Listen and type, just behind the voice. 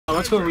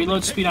let's go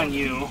reload speed on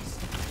you.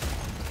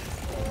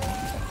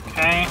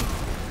 Okay.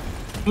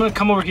 I'm gonna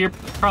come over here,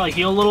 probably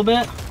heal a little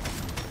bit.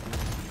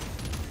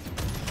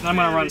 And I'm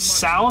gonna run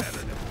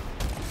south.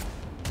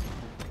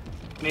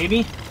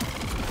 Maybe.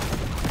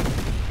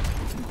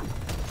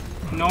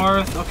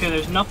 North. Okay,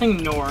 there's nothing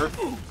north.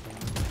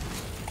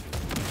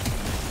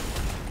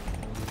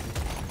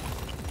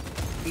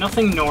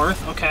 Nothing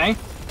north. Okay.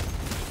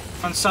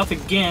 Run south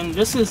again.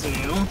 This is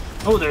new.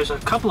 Oh, there's a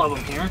couple of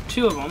them here.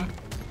 2 of them.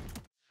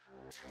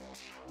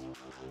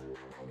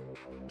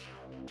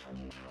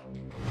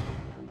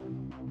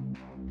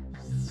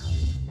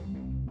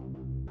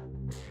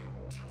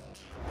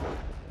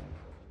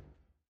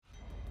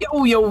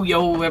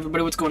 Yo,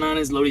 everybody, what's going on?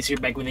 It's Lodious here,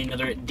 back with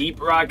another Deep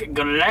Rock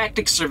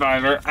Galactic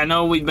Survivor. I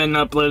know we've been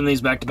uploading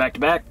these back to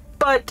back,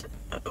 but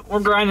we're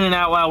grinding it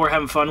out while we're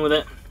having fun with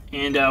it.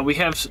 And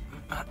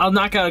I'll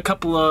knock out a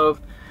couple of,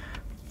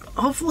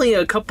 hopefully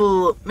a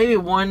couple, maybe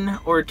 1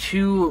 or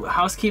 2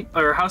 house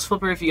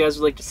flipper if you guys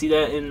would like to see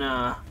that in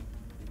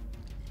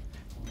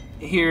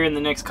here in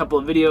the next couple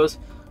of videos.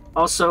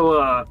 Also,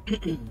 I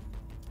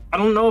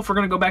don't know if we're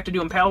gonna go back to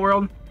doing Pal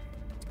World.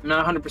 I'm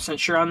not 100%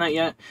 sure on that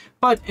yet,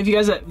 but if you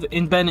guys have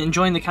been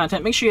enjoying the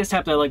content, make sure you guys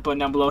tap that like button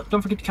down below.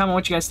 Don't forget to comment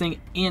what you guys think,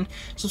 and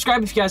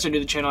subscribe if you guys are new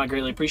to the channel. I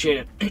greatly appreciate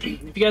it.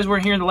 If you guys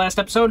weren't here in the last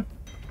episode,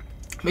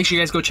 make sure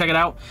you guys go check it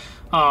out.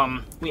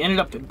 We ended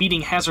up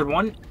beating Hazard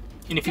 1,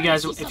 and if you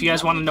guys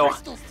want to know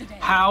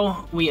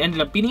how we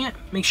ended up beating it,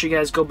 make sure you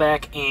guys go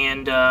back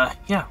and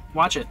yeah,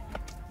 watch it.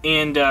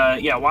 And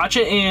yeah, watch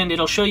it, and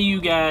it'll show you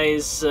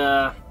guys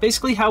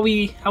basically how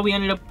we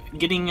ended up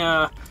getting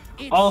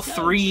all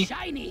 3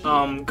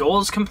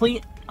 goals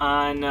complete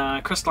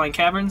on Crystalline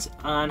Caverns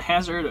on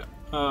Hazard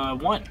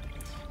 1.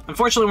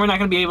 Unfortunately, we're not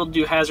going to be able to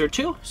do Hazard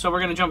 2, so we're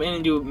going to jump in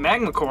and do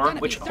Magma Core,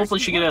 which hopefully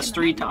should get us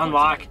 3 to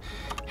unlock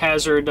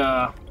Hazard.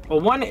 Well,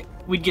 1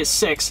 we'd get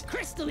 6.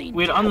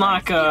 We'd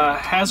unlock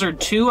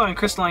Hazard 2 on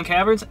Crystalline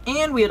Caverns,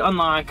 and we'd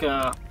unlock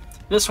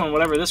this one,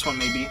 whatever this one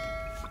may be.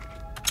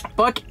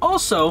 But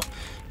also,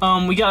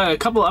 we got a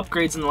couple of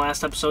upgrades in the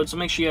last episode, so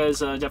make sure you guys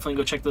definitely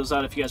go check those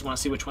out if you guys want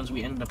to see which ones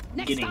we ended up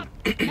getting.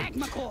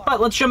 But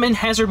let's jump in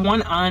Hazard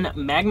 1 on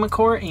Magma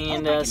Core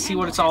and see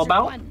what it's all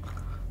about.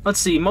 Let's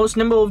see, most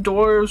nimble of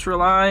dwarves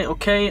rely.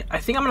 Okay, I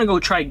think I'm going to go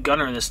try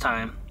Gunner this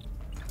time.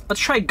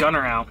 Let's try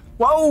Gunner out.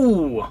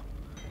 Whoa!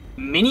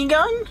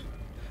 Minigun?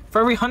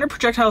 For every 100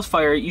 projectiles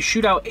fired, you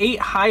shoot out 8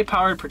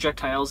 high-powered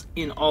projectiles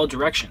in all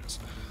directions.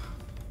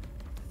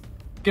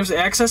 Gives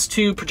access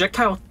to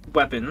projectile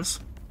weapons.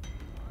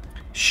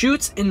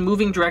 Shoots in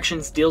moving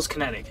directions, deals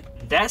kinetic.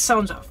 That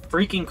sounds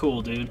freaking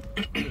cool, dude.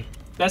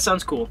 That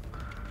sounds cool.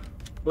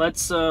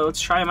 Let's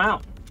try him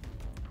out.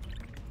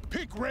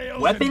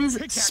 Weapons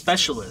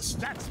specialist.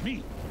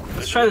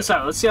 Let's try this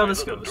out. Let's see how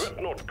this goes.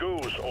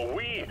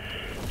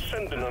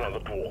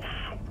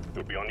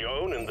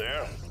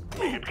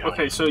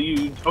 Okay, so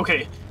you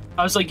okay.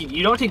 I was like,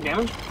 you don't take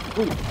damage?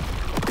 Ooh.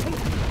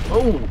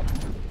 Oh.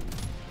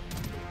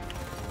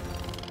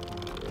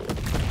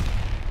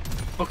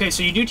 Okay,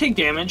 so you do take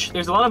damage.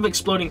 There's a lot of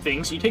exploding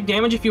things. You take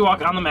damage if you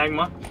walk on the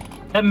magma.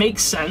 That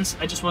makes sense.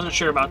 I just wasn't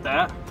sure about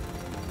that.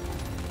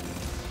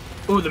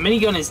 Oh, the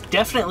minigun is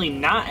definitely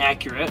not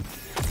accurate.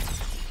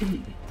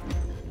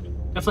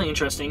 Definitely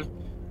interesting.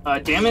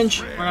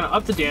 Damage. We're going to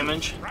up the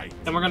damage.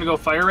 Then we're going to go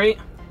fire rate.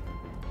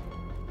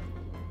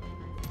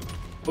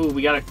 Oh,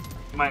 we got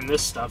to mine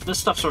this stuff. This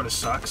stuff sort of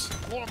sucks.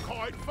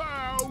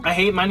 I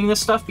hate mining this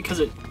stuff because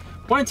it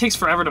takes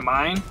forever to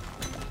mine.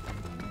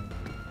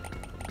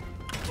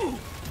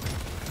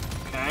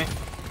 Okay.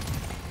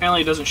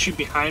 Apparently it doesn't shoot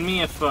behind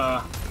me if,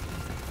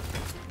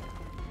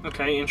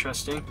 okay,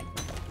 interesting.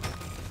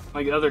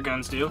 Like other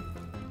guns do.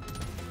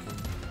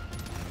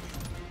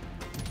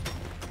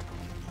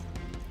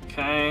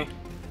 Okay.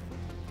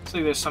 Looks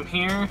like there's some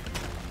here.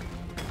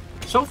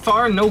 So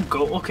far, no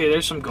gold. Okay,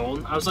 there's some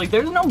gold. I was like,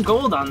 there's no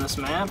gold on this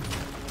map.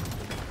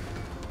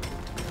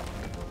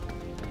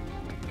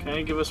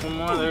 Okay, give us one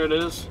more. There it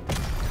is.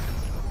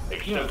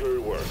 Exemplary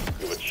work.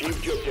 You've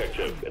achieved your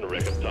objective in a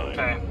record time.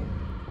 Okay.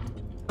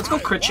 Let's go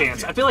crit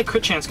chance. I feel like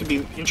crit chance could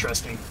be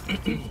interesting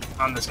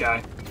on this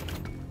guy.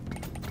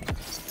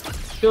 I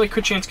feel like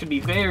crit chance could be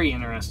very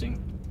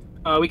interesting.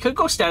 We could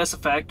go status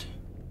effect,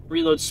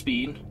 reload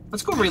speed.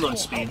 Let's go reload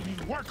speed.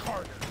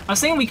 I was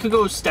thinking we could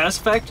go status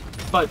effect,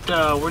 but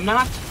we're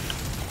not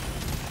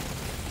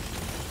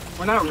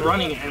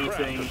running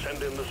anything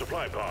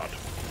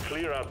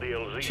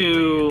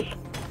to.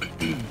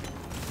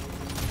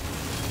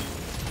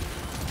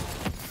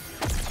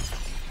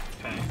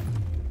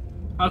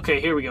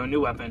 Okay, here we go,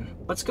 new weapon.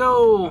 Let's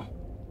go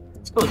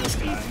with this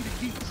guy.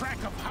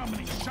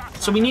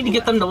 So we need to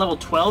get them to level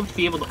 12 to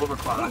be able to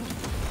overclock.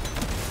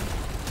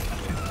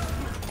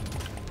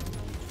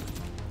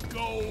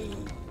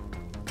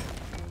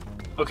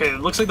 Okay,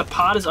 it looks like the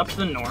pod is up to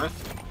the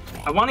north.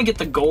 I want to get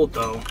the gold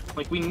though.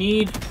 Like we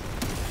need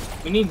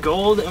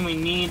gold and we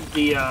need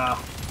the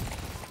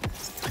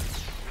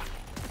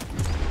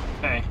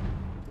okay.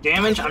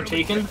 Damage I'm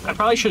taking. I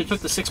probably should have took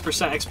the 6%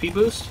 XP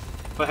boost.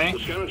 But hey, The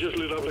scanner just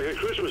lit up like a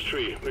Christmas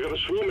tree. We got a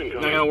swoon not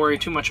incoming. gonna worry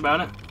too much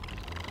about it.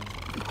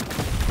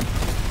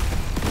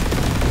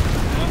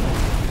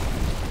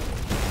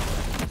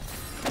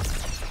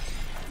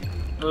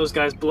 Those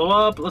guys blow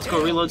up. Let's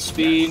go reload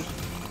speed.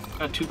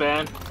 Not too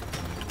bad.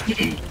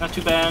 Not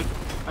too bad.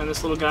 And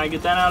this little guy,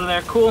 get that out of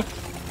there. Cool.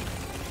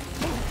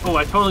 Oh,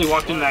 I totally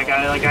walked into that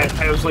guy. Like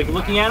I was like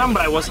looking at him,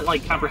 but I wasn't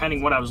like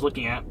comprehending what I was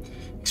looking at.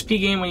 XP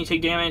gain when you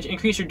take damage.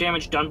 Increase your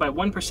damage done by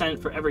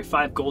 1% for every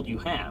 5 gold you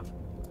have.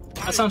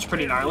 That sounds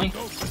pretty gnarly.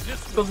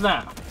 Let's go with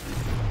that.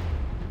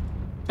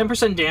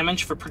 10%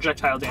 damage for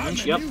projectile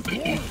damage. Yep.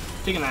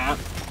 Taking that.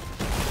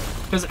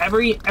 Because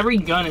every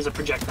gun is a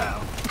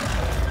projectile.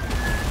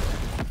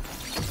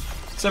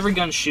 So every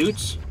gun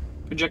shoots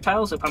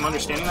projectiles, if I'm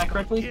understanding that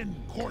correctly.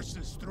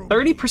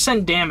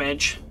 30%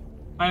 damage.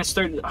 Minus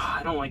 30. Oh,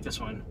 I don't like this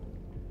one.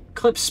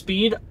 Clip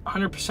speed.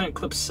 100%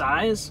 clip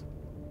size.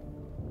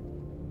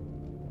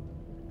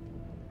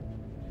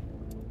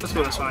 Let's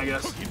go this one, I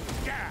guess.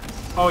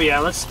 Oh yeah,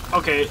 let's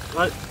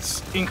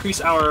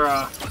increase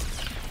our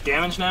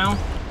damage now.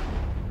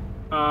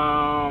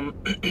 Or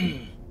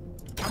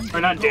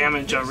not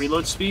damage,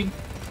 reload speed.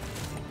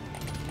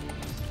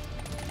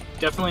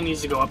 Definitely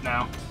needs to go up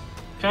now.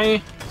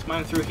 Okay, let's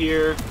mine through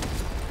here.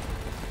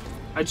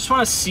 I just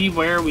want to see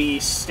where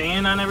we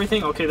stand on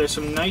everything. Okay, there's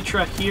some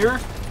nitra here.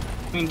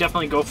 We can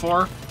definitely go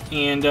for,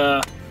 and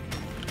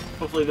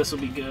hopefully this will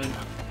be good.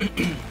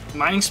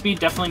 Mining speed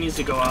definitely needs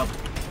to go up.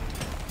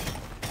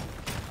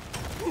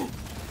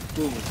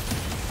 Ooh.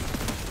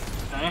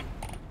 Okay.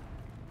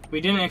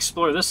 We didn't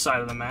explore this side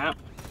of the map.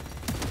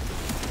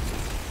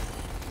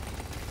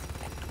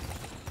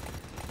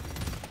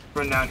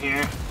 Run down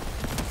here.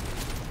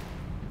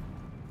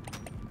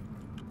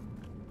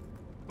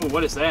 Oh,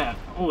 what is that?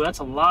 Oh, that's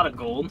a lot of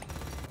gold.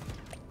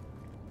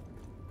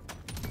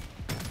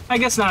 I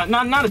guess not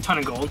a ton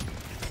of gold.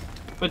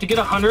 But to get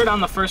 100 on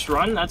the first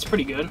run, that's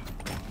pretty good.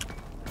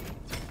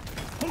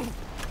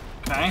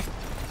 Okay.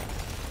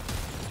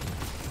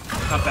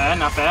 Not bad,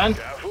 not bad.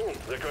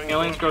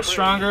 Aliens grow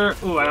stronger.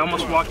 Ooh, I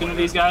almost walked into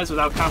these guys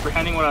without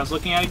comprehending what I was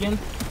looking at again.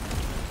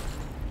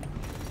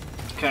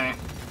 Okay.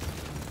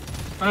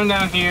 Running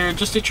down here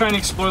just to try and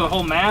explore the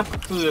whole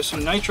map. Ooh, there's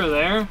some nitro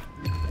there.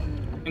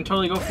 Can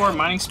totally go for it.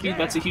 Mining speed,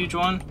 that's a huge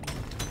one.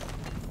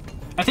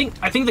 I think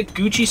the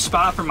Gucci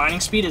spot for mining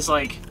speed is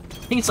like,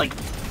 I think it's like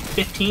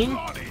 15.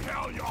 I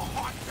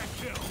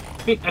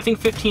think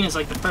 15 is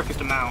like the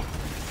perfect amount.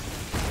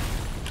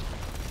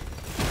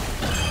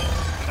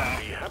 Okay.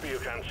 Be happy you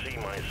can't see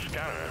my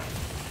scanner,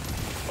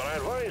 but I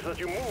advise that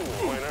you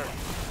move, miner.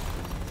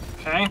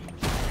 Okay.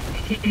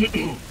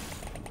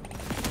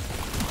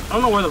 I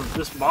don't know where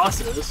this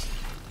boss is.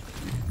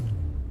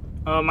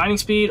 Mining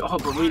speed. Oh,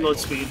 but reload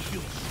speed.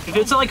 If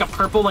it's like a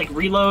purple, like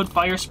reload,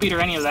 fire speed, or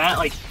any of that,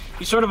 like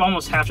you sort of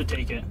almost have to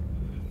take it.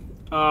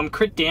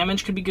 Crit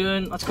damage could be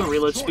good. Let's go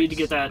reload speed to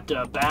get that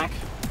back.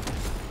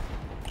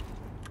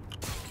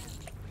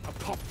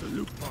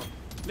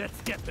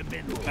 Let's get them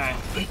in. Okay.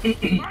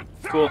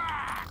 Cool.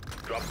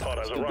 Drop pod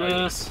has Let's do arrived.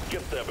 this.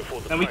 Get there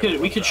before the Then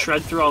we could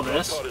shred through all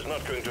this. Drop pod is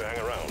not going to hang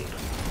around.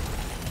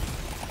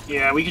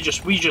 Yeah, we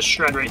just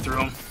shred right through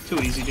them. Too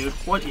easy, dude.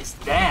 What is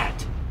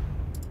that?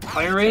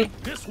 Fire rate?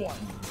 This one.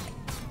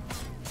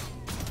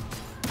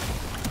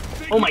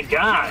 Oh my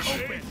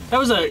gosh. That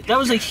was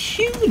a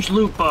huge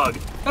loot bug.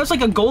 That was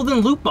like a golden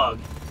loot bug.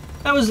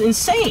 That was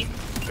insane.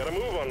 Gotta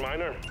move on,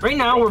 miner. Right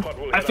now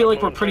I feel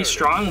like we're pretty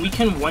strong. We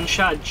can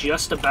one-shot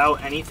just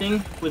about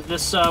anything with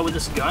this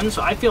gun.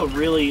 So I feel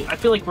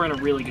like we're in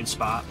a really good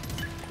spot.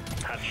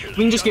 We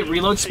can just get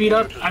reload speed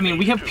up. I mean,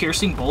 we have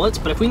piercing bullets,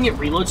 but if we can get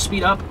reload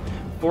speed up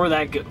for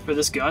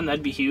this gun,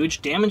 that'd be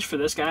huge. Damage for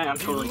this guy, I'm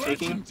totally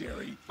taking.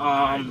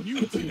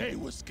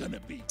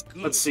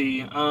 Let's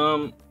see.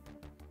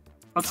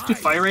 Let's do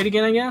fire rate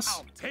again, I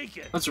guess.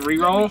 Let's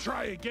reroll.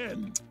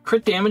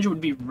 Crit damage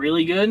would be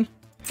really good,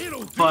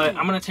 but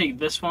I'm gonna take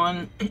this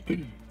one.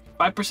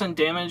 5%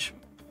 damage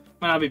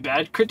might not be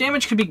bad. Crit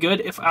damage could be good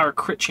if our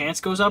crit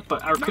chance goes up,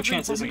 but our crit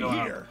chance isn't going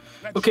up.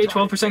 Okay,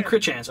 12%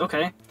 crit chance.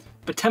 Okay,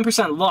 but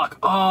 10% luck.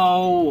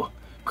 Oh,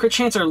 crit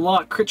chance or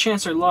luck? Crit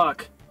chance or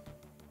luck?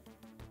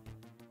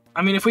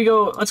 I mean, if we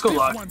go, let's go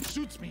luck. And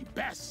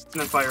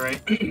then fire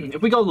rate.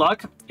 If we go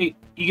luck, you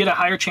get a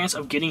higher chance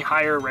of getting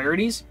higher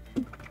rarities.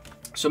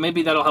 So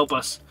maybe that'll help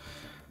us.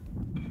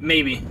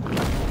 Maybe.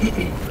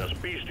 There's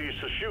beasties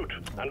to shoot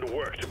and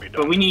work to be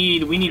done. But we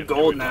need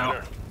gold now.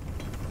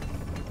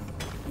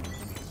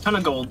 Ton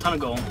of gold.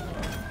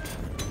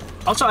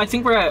 Also, I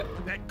think we're at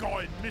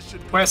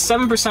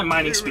 7%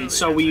 mining speed,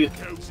 so we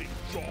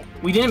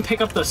didn't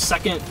pick up the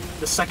second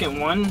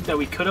one that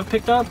we could have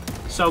picked up.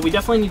 So we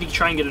definitely need to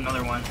try and get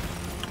another one.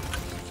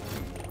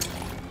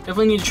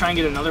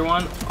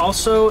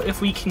 Also,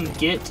 if we can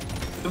get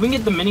the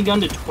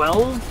minigun to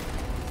 12.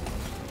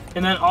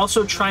 And then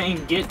also try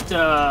and get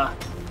the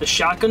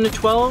shotgun to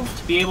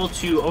 12 to be able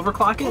to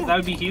overclock it. That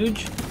would be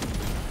huge.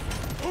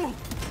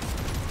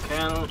 Okay,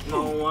 I don't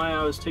know why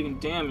I was taking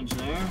damage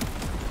there.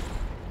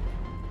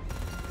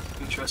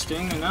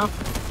 Interesting enough.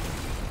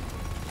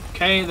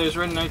 Okay, there's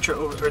red nitro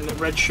over, or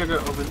red sugar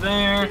over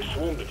there. Big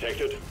swarm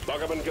detected.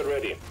 Lock up and get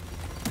ready.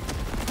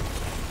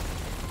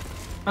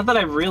 Not that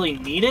I really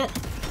need it,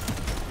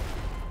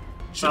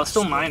 but I'll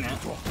still mine it.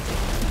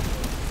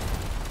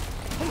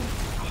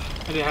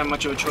 I didn't have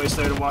much of a choice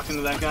there to walk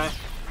into that guy.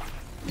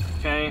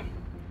 Okay.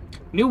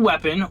 New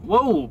weapon.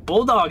 Whoa,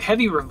 Bulldog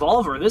Heavy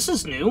Revolver. This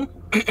is new.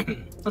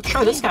 Let's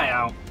try this guy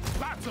out.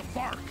 Lots of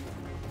bark.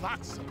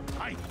 Lots of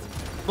bite.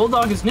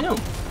 Bulldog is new.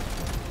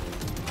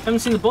 Haven't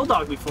seen the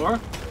Bulldog before.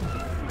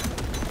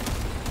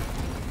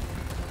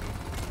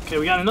 Okay,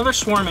 we got another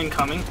swarm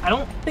incoming. I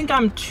don't think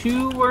I'm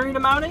too worried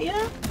about it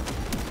yet.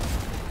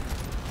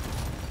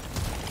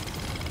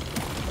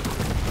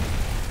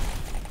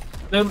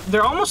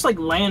 They're almost like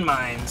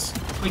landmines.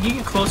 Like, you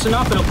get close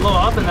enough, it'll blow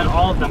up, and then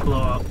all of them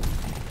blow up.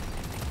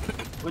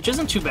 Which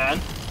isn't too bad.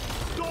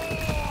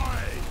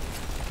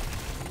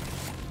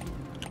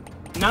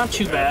 Not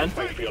too bad.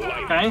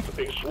 Okay.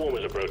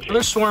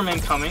 Another swarm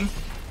incoming.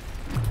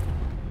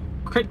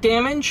 Crit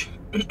damage.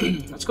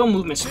 Let's go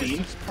movement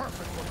speed.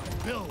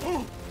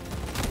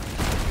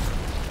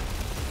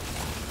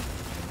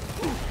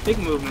 Big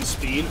movement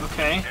speed,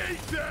 okay.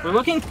 We're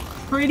looking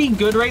pretty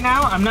good right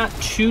now. I'm not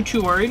too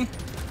worried.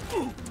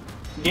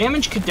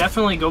 Damage could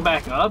definitely go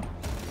back up.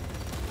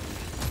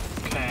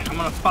 Okay, I'm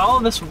gonna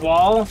follow this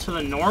wall to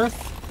the north.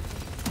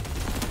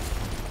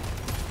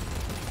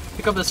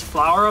 Pick up this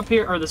flower up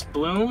here, or this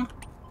bloom.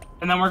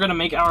 And then we're gonna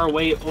make our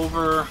way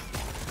over...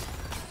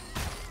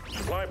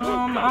 I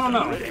don't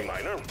know.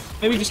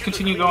 Maybe just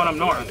continue going up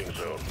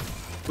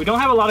north. We don't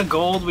have a lot of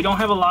gold, we don't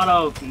have a lot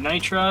of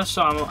nitra,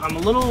 so I'm a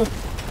little...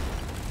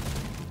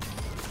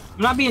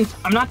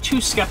 I'm not too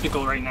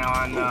skeptical right now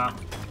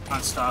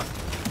on stuff.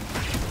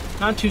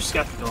 Not too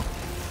skeptical.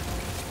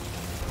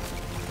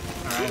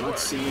 Alright,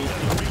 let's see.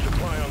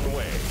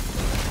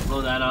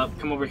 Blow that up.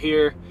 Come over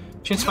here.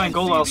 Chance to find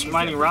gold while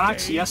mining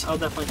rocks. Yes, I'll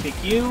definitely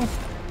take you.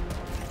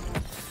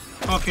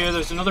 Come up here.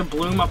 There's another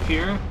bloom up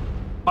here.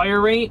 Fire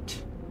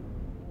rate.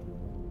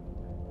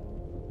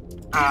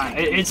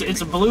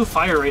 It's a blue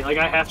fire rate. Like,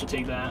 I have to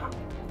take that.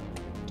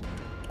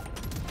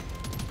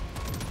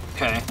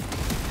 Okay.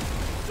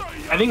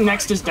 I think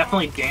next is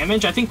definitely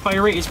damage. I think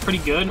fire rate is pretty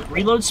good.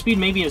 Reload speed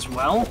maybe as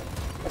well.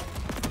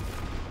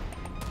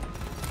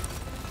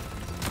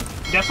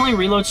 Definitely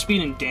reload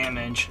speed and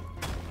damage.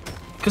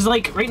 Because,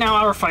 like, right now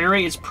our fire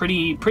rate is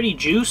pretty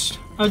juiced,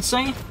 I would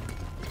say.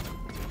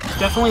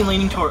 Definitely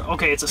leaning toward...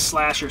 Okay, it's a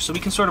slasher, so we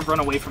can sort of run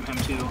away from him,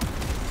 too.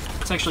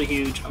 It's actually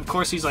huge. Of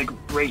course, he's, like,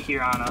 right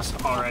here on us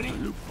already.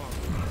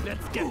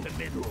 Let's get the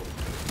middle.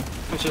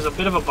 Which is a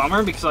bit of a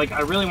bummer, because, like,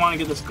 I really want to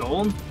get this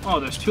gold. Oh,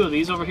 there's two of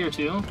these over here,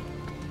 too.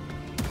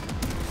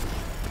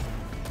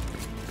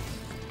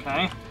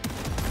 Okay.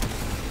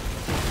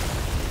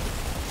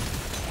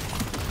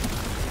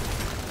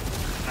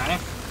 Okay.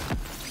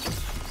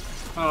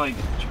 I'll, like,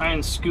 try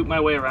and scoop my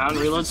way around.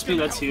 Reload speed,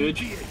 that's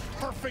huge.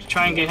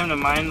 Try and get him to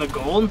mine the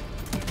gold.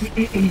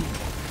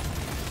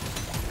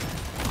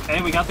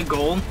 Okay, we got the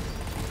gold.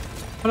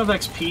 Ton of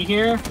XP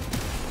here.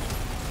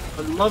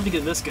 I'd love to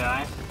get this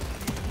guy.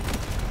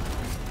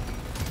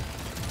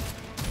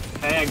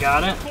 Okay, I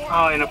got it.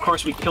 Oh, and of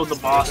course we killed the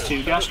boss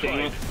too. Gosh dang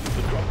it.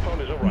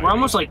 We're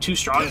almost like too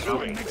strong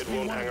now.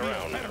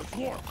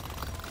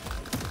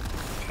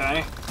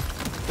 Okay.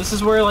 This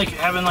is where like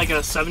having like a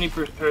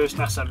 70%, or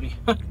not 70,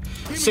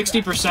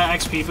 60%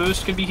 XP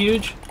boost could be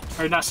huge.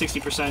 Or not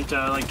 60%,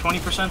 like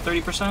 20%,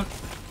 30%.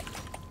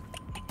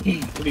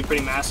 Could be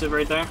pretty massive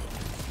right there.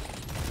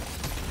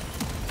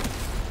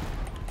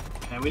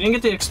 Okay, we didn't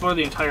get to explore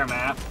the entire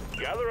map.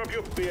 Gather up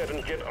your beard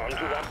and get onto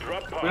that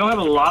drop pod. We don't have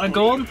a lot of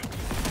gold.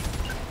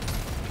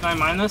 Can I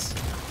mine this?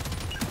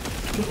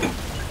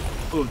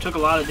 Ooh, took a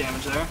lot of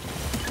damage there.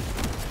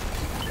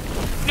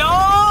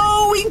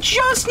 No, we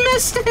just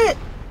missed it!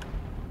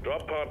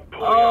 Drop pod.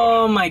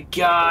 Oh my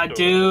god,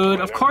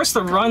 dude. Of course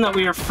the run that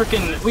we were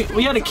freaking...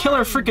 We had a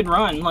killer freaking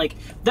run. Like,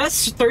 that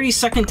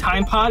 30-second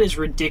time pod is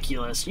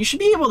ridiculous. You should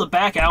be able to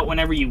back out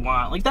whenever you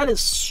want. Like, that is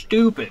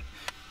stupid.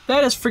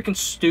 That is freaking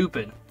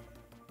stupid.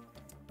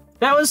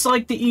 That was,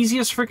 like, the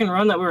easiest freaking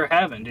run that we were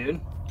having, dude.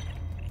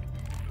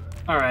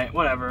 Alright,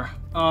 whatever.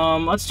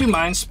 Let's do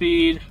mine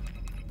speed.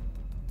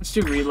 Let's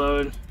do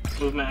reload.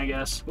 Movement, I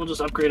guess. We'll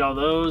just upgrade all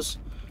those.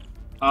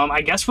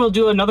 I guess we'll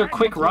do another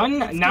quick run.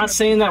 Not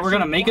saying that we're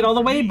gonna make it all the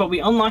way, but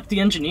we unlocked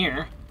the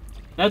engineer.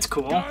 That's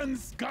cool.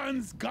 Guns,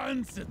 guns,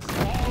 guns. It's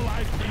all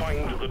I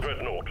Find the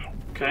dreadnought.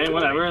 Okay,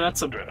 whatever.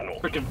 That's a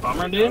freaking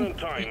bummer, dude.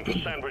 Time for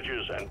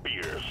sandwiches and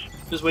beers.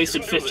 Just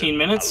wasted 15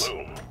 minutes.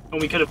 And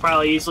we could have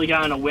probably easily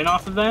gotten a win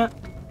off of that.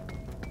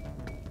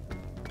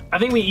 I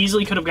think we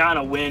easily could have gotten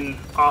a win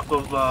off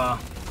of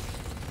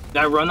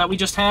that run that we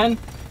just had.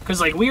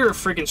 Because, like, we were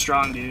freaking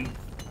strong, dude.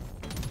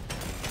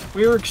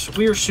 We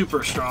were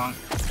super strong.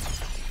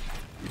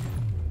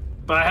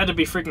 But I had to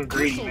be freaking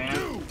greedy,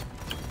 man.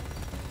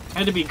 I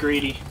had to be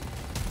greedy.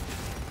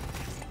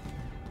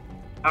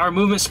 Our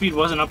movement speed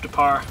wasn't up to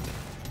par.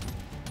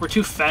 We're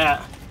too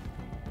fat.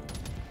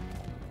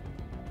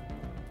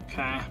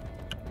 Okay.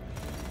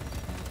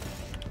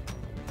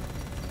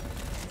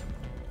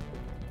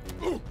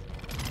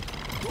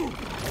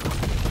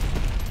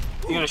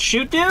 You gonna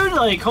shoot, dude?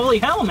 Like, holy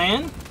hell,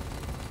 man.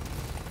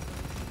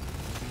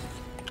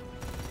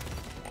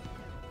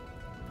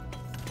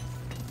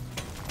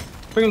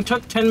 Friggin'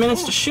 took 10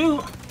 minutes to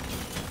shoot.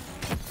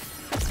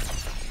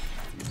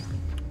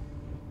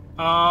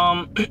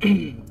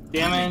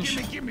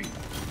 Damage. Gimme.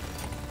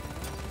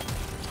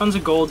 Tons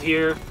of gold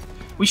here.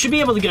 We should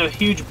be able to get a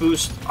huge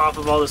boost off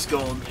of all this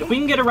gold. If we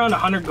can get around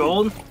 100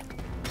 gold,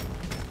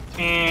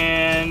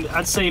 and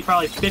I'd say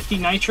probably 50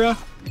 nitra.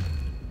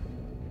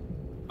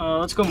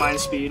 Let's go mine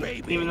speed,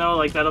 even though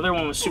like that other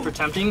one was super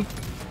tempting.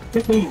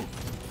 That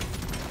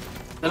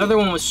other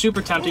one was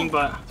super tempting,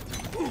 but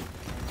I'm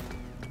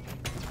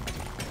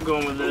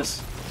going with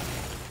this.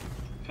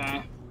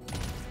 Okay.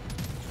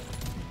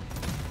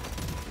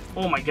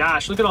 Oh my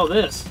gosh, look at all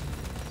this.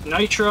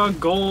 Nitra,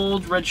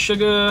 gold, red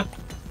sugar.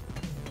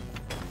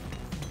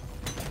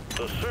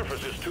 The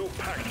surface is too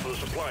packed for the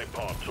supply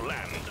pod to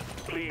land.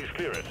 Please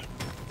clear it.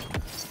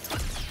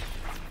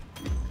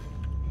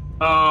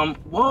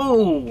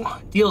 Whoa!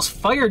 Deals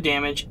fire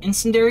damage,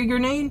 incendiary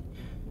grenade?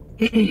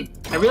 I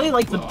really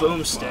like the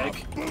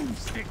boomstick.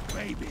 Boomstick,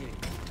 baby.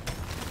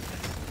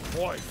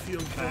 Boy, feel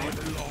good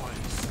the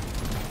loins.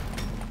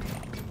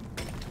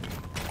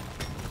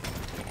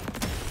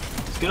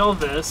 Let's get all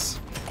this.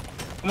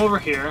 Come over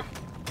here.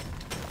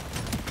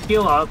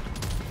 Heal up.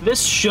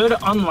 This should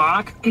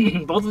unlock,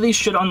 both of these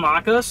should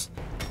unlock us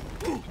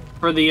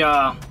for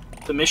the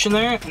mission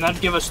there, and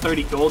that'd give us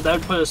 30 gold. That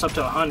would put us up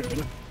to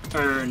 100,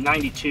 or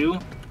 92.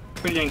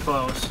 Pretty dang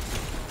close.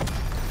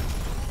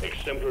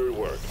 Exemplary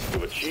work.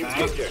 You've achieved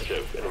the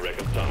objective in a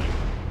record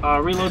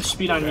time. Reload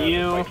speed on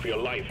you. Fight for your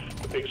life.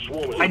 The big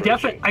swarm is I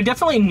approaching.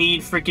 definitely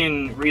need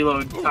freaking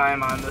reload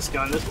time on this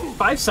gun. This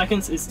 5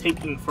 seconds is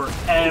taking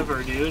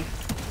forever, dude.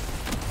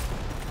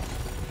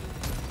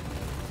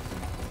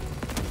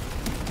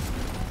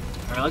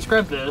 Alright, let's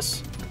grab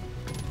this.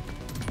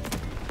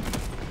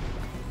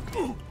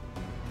 Holy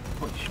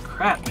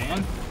crap,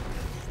 man.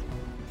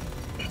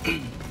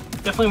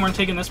 Definitely weren't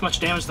taking this much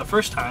damage the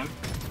first time.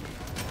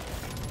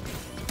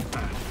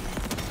 Alright.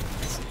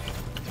 Let's see.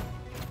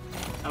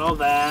 Got all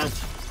that.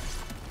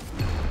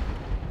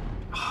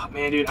 Oh,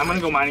 man, dude, I'm gonna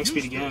go mining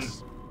speed again.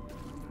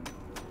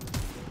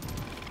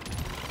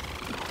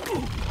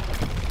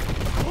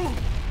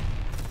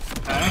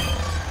 Okay.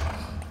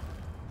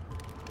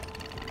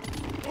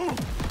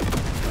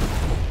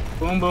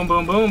 Boom, boom,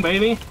 boom, boom,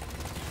 baby.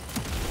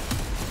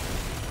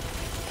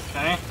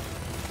 Okay.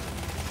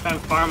 Trying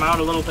to farm out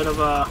a little bit of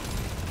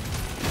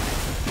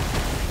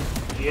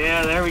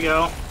yeah, there we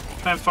go.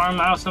 Trying to farm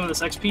out some of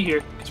this XP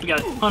here, because we got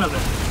a ton of it.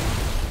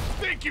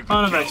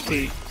 Ton of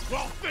XP.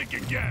 Well, think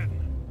again.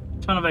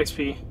 Ton of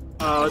XP.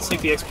 Let's take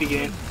the XP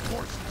gain.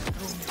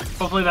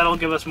 Hopefully that'll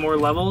give us more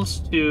levels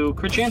to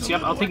crit chance.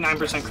 Yep, I'll take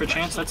 9% crit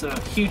chance. That's a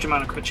huge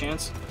amount of crit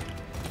chance.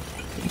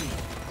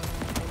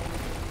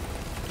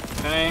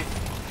 Okay.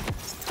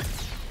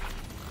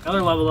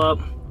 Another level up.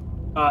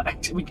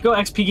 We can go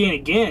XP gain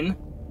again.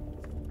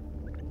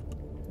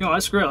 You know,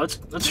 screw it.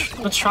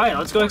 Let's try it.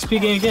 Let's go XP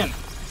gain again.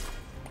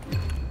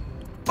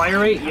 Fire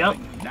rate, yep.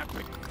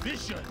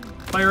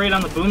 Fire rate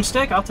on the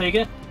boomstick, I'll take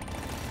it.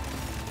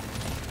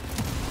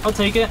 I'll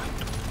take it.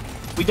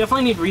 We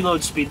definitely need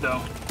reload speed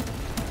though.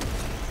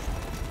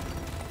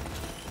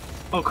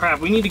 Oh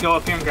crap, we need to go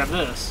up here and grab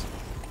this.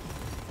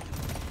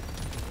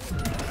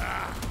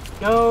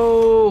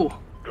 No!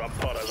 Drop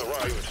pod has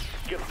arrived.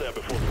 Get there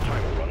before the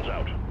timer runs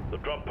out. The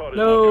drop pod is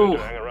not No! going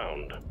to hang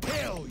around.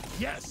 Hell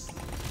yes.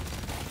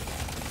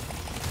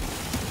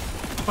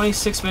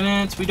 26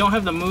 minutes. We don't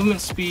have the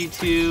movement speed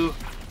to...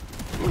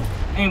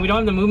 Hey, we don't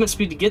have the movement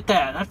speed to get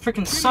that. That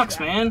freaking sucks,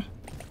 man.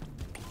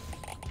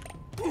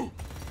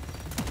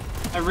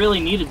 I really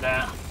needed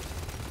that.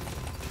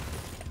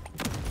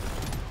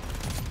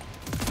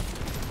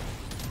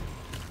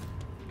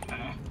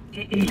 Okay.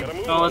 Gotta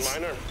move Oh, on,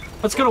 miner.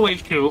 let's go to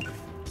wave 2.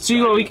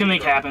 See what we can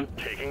make happen.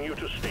 Taking you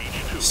to stage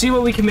 2. See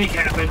what we can make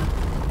happen.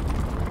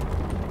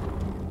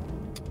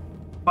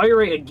 Fire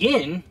rate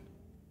again.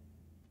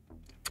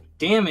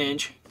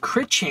 Damage.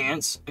 Crit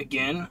chance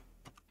again.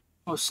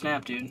 Oh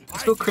snap, dude.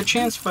 Let's go crit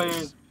chance, fire.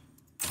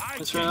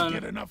 Let's run.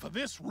 Get enough of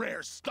this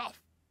rare stuff.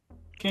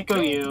 Can't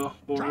go you.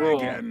 We'll Try roll.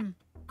 again.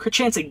 Crit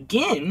chance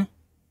again?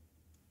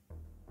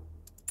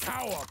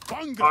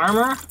 Cowabunga.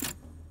 Armor?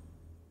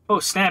 Oh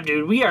snap,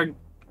 dude. We are...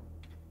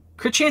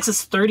 Crit chance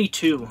is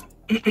 32.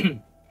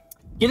 Getting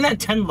that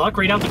 10 luck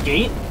right out the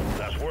gate?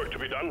 That's work to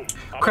be done.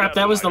 Crap,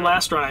 that was the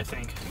last run, I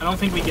think. I don't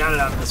think we got it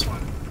out of this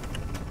one.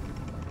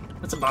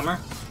 That's a bummer.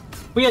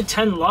 If we had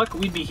 10 luck,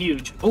 we'd be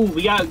huge. Oh,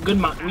 we got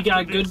good.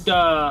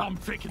 I'm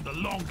taking the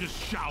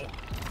longest shower.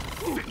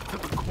 Fit to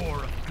the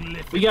core of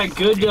glyph. We got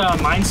good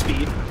mind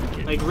speed,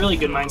 like really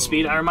good mind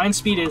speed. Our mind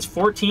speed is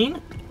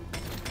 14.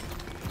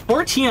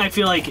 14, I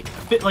feel like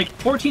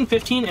 14,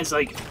 15 is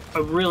like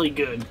a really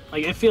good.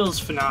 Like it feels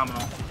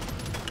phenomenal.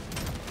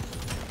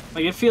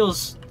 Like it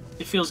feels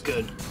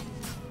good.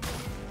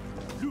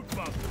 Loot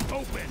bug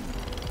open.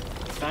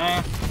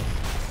 Okay.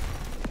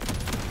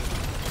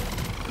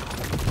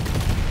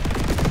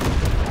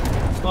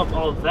 Fill up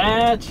all of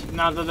that.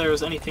 Not that there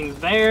was anything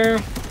there.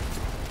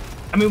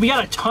 I mean, we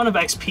got a ton of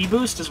XP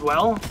boost as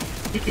well.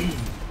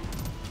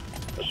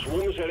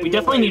 We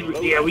definitely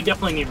need, yeah, we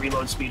definitely need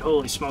reload speed.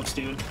 Holy smokes,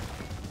 dude.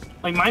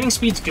 Like, mining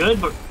speed's good,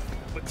 but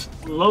with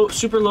low,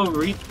 super low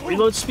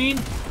reload speed,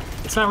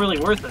 it's not really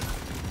worth it.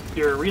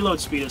 Your reload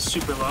speed is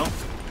super low.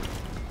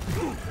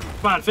 Come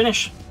on,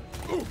 finish.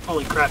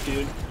 Holy crap,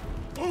 dude.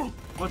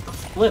 What the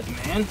flip,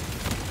 man?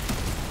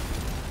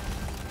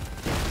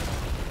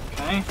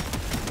 Okay.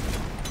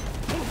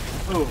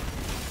 Ooh.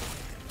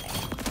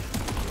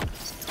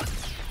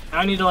 Now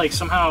I need to, like,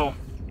 somehow...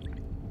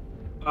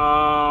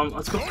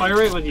 let's go fire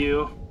rate with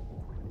you.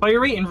 Fire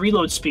rate and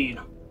reload speed.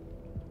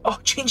 Oh,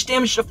 change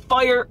damage to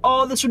fire.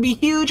 Oh, this would be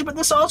huge, but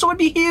this also would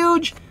be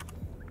huge.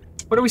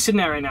 What are we sitting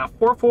at right now?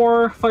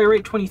 4-4, fire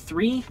rate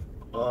 23.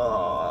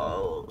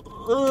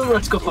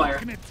 Let's go fire.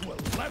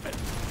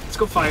 Let's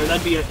go fire.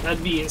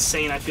 That'd be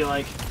insane, I feel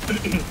like.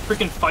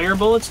 Freaking fire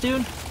bullets,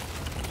 dude.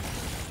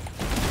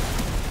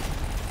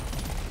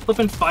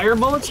 Flipping fire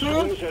bullets,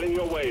 man.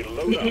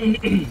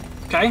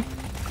 Okay.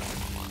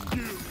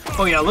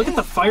 Oh yeah, look at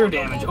the fire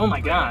damage. Oh my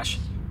gosh.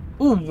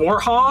 Ooh,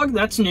 Warthog,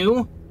 that's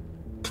new.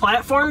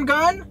 Platform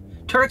gun?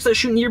 Turrets that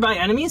shoot nearby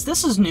enemies?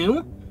 This is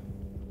new.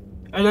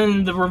 And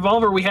then the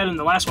revolver we had in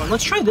the last one.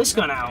 Let's try this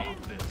gun out.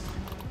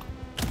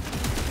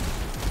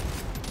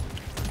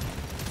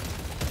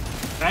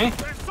 Okay.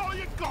 That's all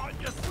you got,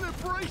 you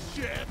slippery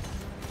shit.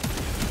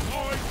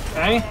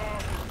 Okay.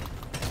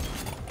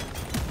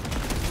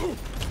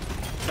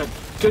 Got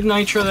good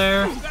nitro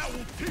there.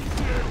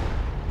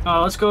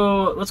 Let's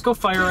go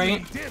fire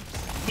rate.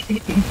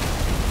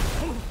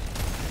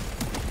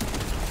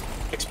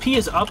 XP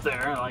is up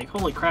there. Like,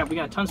 holy crap, we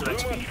got tons of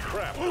XP.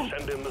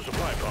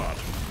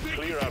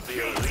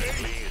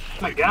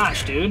 Oh my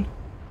gosh, dude.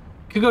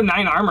 Could go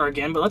 9 armor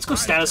again, but let's go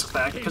status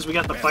effect because we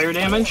got the fire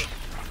damage.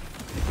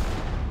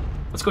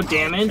 Let's go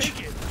damage.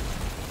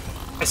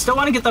 I still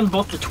want to get them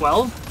both to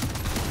 12.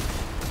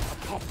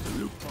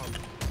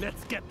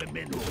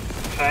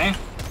 Okay.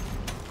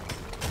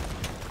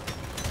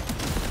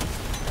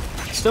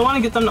 Still want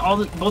to get them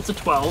to both to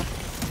 12.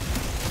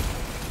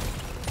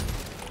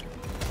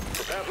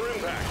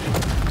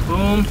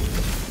 Boom.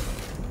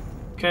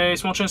 Okay,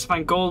 small chance to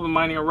find gold when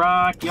mining a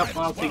rock. Yep,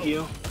 I'll take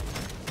you.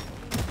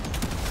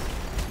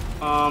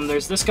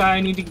 There's this guy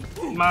I need to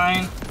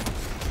mine.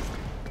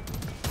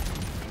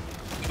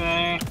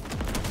 Okay.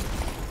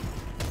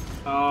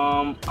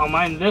 I'll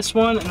mine this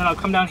one, and then I'll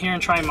come down here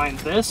and try and mine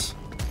this.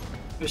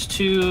 There's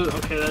 2.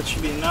 Okay, that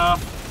should be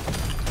enough.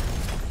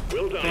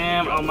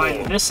 Bam, I'll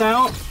mine this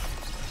out.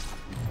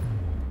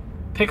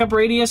 Pickup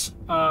radius,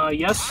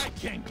 yes.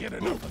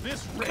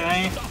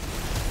 Okay.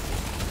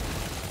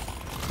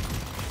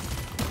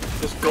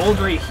 There's gold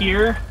right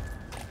here.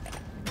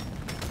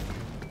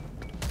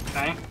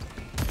 Okay.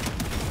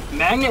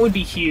 Magnet would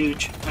be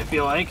huge, I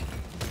feel like.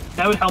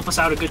 That would help us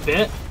out a good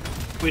bit.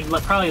 We'd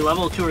probably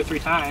level 2 or 3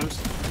 times.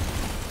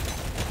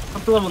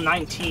 Up to level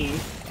 19.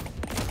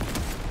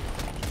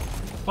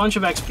 Bunch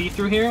of XP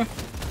through here.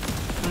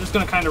 I'm just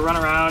gonna kind of run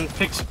around,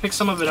 pick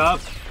some of it up.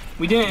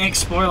 We didn't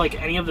explore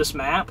like any of this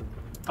map.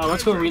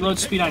 Let's go reload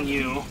speed on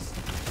you.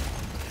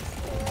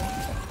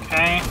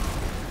 Okay.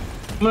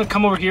 I'm gonna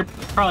come over here,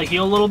 probably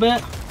heal a little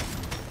bit.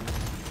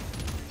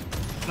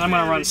 And I'm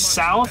gonna run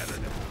south.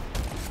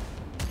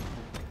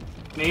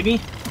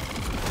 Maybe.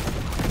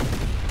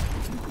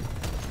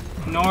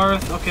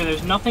 North. Okay,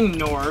 there's nothing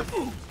north.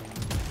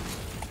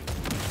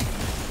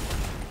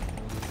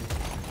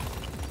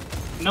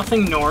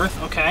 Nothing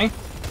north. Okay.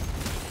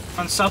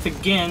 Run south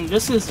again.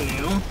 This is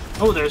new.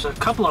 Oh, there's a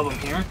couple of them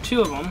here.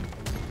 2 of them.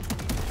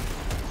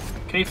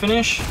 Okay,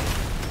 finish.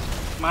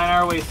 Mine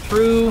our way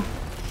through.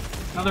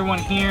 Another one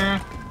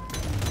here.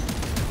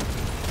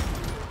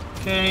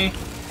 Okay.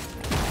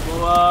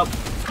 Blow up.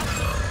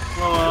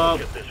 Blow up.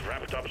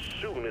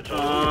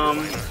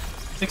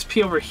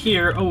 XP over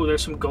here. Oh,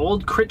 there's some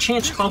gold. Crit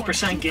chance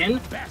 12%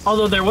 again.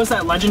 Although there was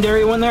that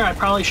legendary one there, I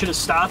probably should have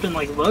stopped and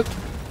like looked.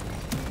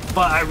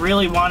 But I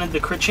really wanted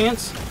the crit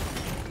chance.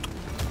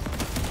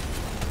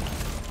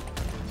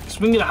 So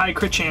we can get a high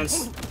crit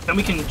chance, then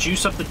we can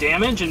juice up the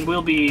damage and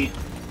we'll be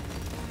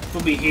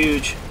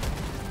huge.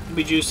 We'll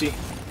be juicy.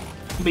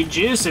 We'll be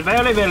juicy,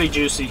 very, very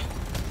juicy.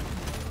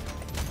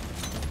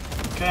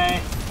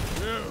 Okay.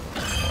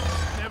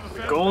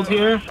 Gold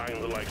here.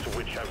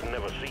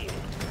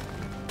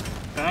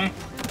 Okay.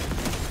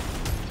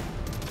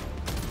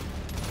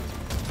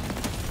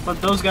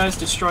 Let those guys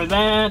destroy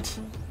that.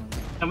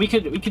 And we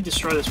could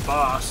destroy this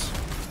boss.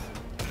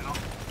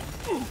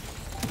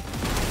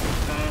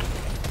 Okay.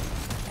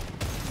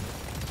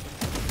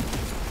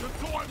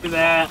 Do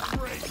that.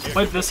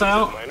 Wipe this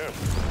out.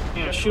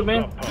 Yeah, shoot,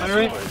 man.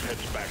 Alright.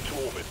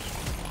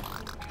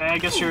 Okay, I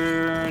guess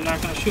you're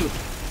not gonna shoot.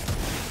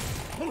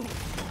 Come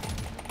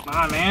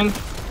on, man.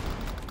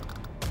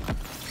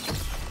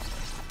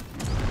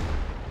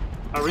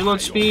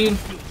 Reload speed.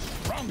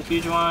 The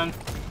huge one.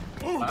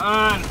 Come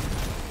on.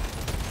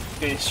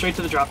 Okay, straight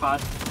to the drop pod.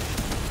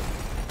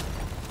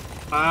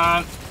 Come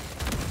on.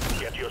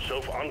 Get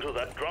yourself onto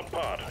that drop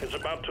pod. It's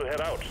about to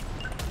head out.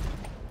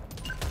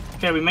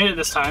 Okay, we made it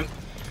this time.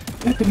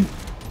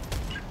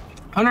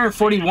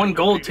 141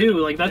 gold too.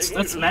 Like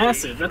that's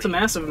massive. That's a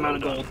massive amount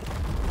of gold.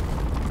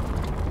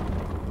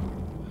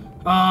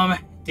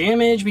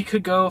 Damage we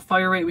could go.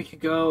 Fire rate we could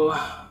go.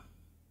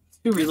 Let's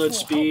do reload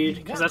speed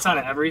because that's out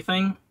of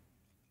everything.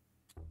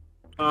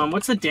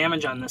 What's the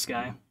damage on this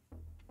guy?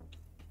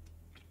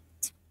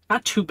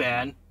 Not too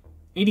bad.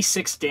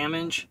 86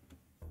 damage.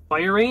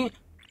 Fire rate?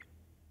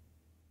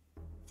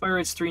 Fire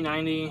rate's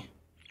 390.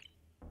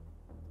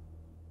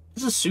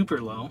 This is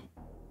super low.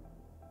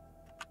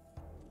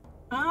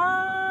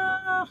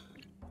 I'm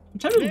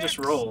tempted to just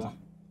roll.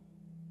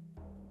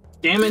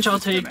 Damage I'll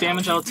take,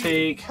 damage I'll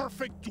take.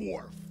 Perfect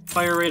dwarf.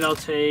 Fire rate I'll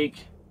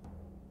take.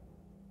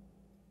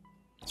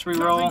 Let's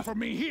reroll. For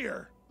me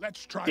here.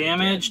 Let's try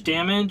Damage,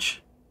 again.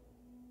 damage.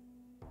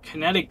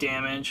 Kinetic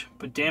damage,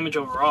 but damage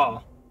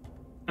overall.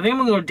 I think I'm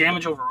gonna go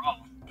damage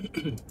overall.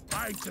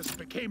 I just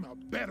became a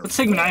better Let's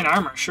take 9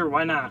 armor. Sure,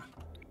 why not?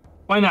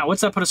 Why not?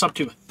 What's that put us up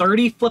to?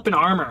 30 flipping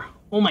armor.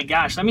 Oh my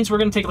gosh, that means we're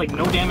gonna take like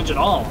no damage at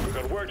all. We've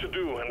got work to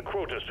do and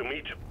quotas to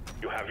meet.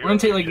 You have your We're gonna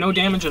take like no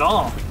damage at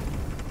all.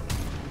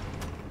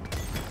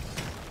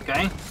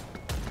 Okay.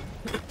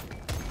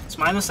 Let's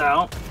mine this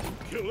out.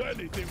 Kill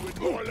anything with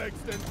more legs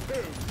than 2.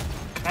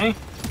 Okay.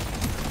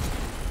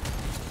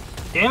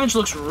 Damage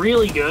looks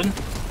really good.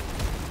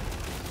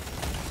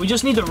 We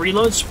just need the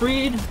reload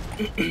speed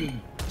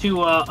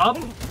to up,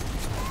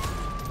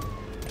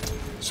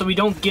 so we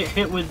don't get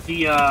hit with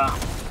the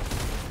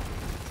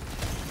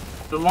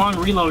long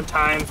reload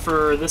time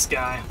for this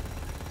guy.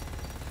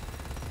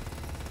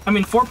 I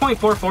mean,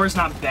 4.44 is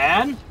not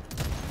bad,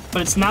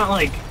 but it's not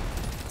like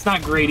it's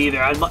not great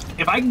either.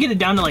 If I could get it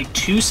down to like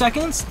 2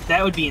 seconds,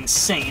 that would be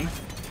insane.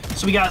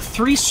 So we got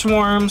 3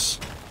 swarms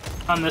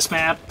on this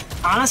map.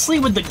 Honestly,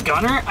 with the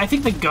gunner, I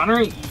think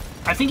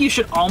you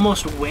should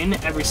almost win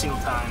every single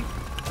time.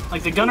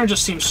 Like, the gunner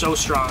just seems so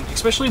strong,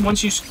 especially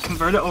once you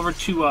convert it over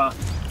to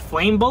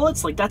flame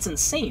bullets. Like, that's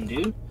insane,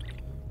 dude.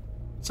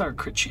 What's our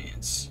crit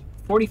chance?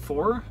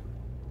 44?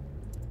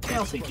 Yeah,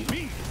 I'll take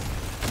you.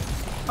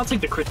 I'll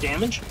take the crit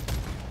damage.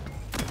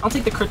 I'll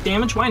take the crit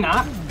damage, why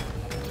not?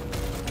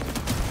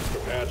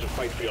 Prepare to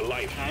fight for your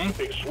life. Okay.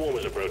 Big swarm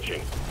is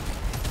approaching.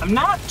 I'm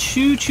not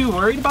too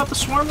worried about the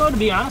swarm, though, to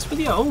be honest with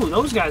you. Oh,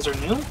 those guys are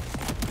new.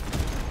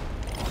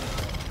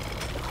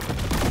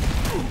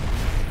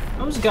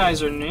 Those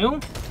guys are new.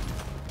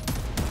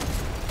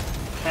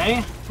 Okay,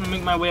 I'm gonna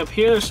make my way up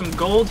here. There's some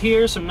gold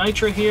here, some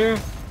nitro here.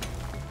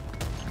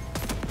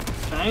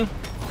 Okay.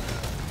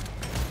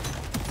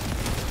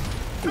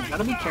 Ooh,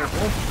 gotta be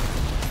careful.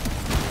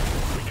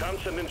 We can't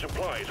send in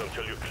supplies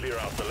until you clear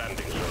out the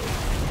landing zone.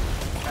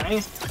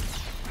 Okay.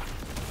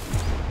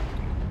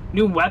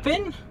 New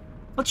weapon?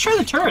 Let's try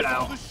the turret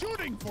out.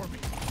 Shooting for me.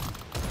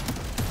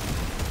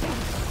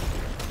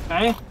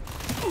 Okay.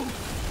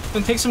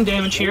 Gonna take some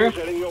damage here.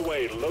 Heading your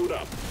way. Load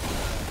up.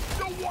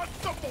 You want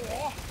some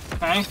more?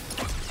 Okay.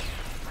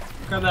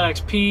 Grab that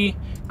XP.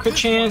 Crit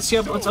chance.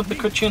 Yep, let's up the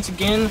crit chance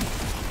again.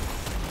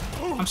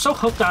 I'm so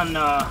hooked on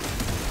the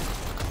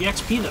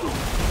XP though.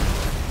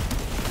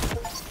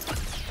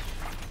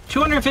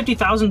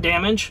 250,000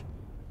 damage.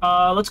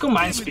 Let's go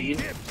mine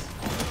speed.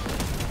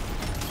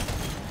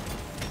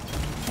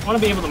 I want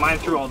to be able to mine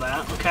through all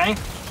that. Okay.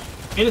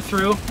 Made it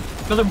through.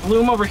 Another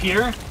bloom over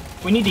here.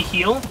 We need to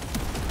heal.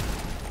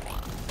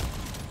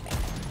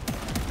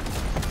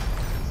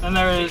 And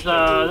there's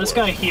this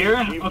guy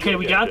here. Okay,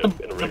 we got the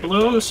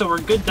bloom, so we're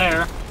good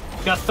there.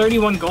 We got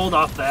 31 gold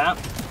off that.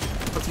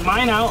 Let's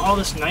mine out all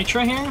this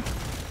nitra here.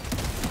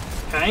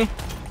 Okay.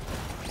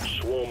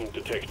 Swarm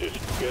detected.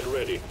 Get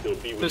ready. They'll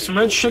be with There's you some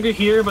red shortly. sugar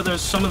here, but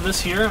there's some of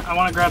this here. I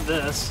want to grab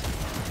this.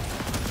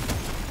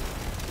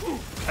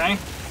 Okay.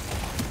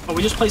 Oh,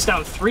 we just placed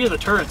down 3 of the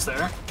turrets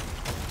there.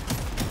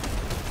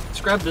 Let's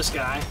grab this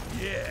guy.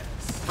 Yes.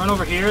 Run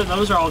over here.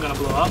 Those are all gonna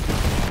blow up.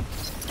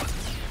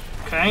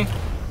 Okay.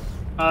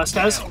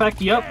 Status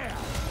effect, yep.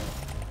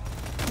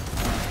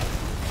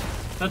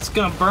 That's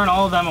gonna burn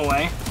all of them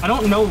away. I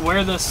don't know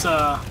where this,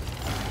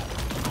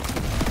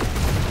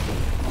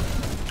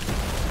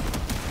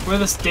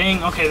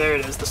 dang... Okay, there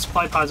it is. The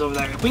supply pod's over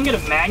there. If we can get a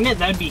magnet,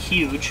 that'd be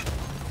huge.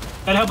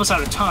 That'd help us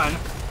out a ton.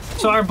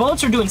 So our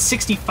bullets are doing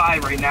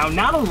 65 right now.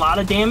 Not a lot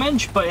of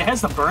damage, but it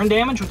has the burn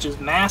damage, which is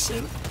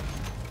massive.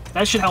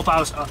 That should help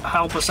us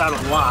out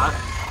a lot.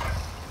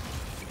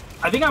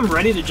 I think I'm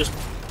ready to just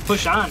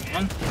push on,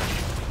 man.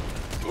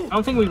 I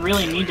don't think we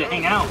really need to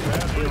hang out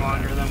any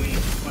longer than we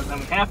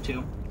have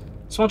to.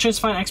 Small chance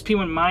to find XP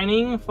when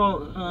mining.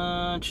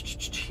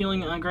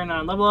 Healing grind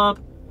on level up.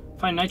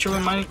 Find nitro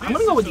when mining. I'm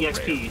gonna go with the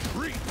XP.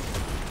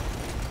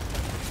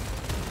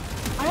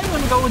 I am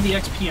gonna go with the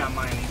XP on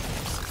mining.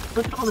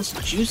 Look at all this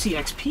juicy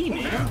XP,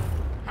 man.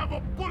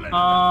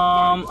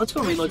 Let's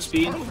go reload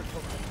speed.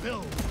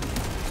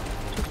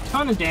 Took a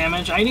ton of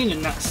damage. I need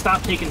to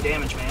stop taking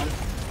damage, man.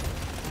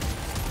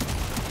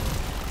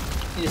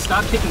 I need to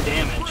stop taking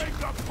damage.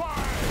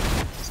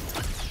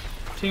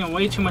 Taking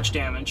way too much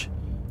damage.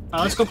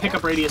 Let's go pick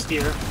up radius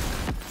here.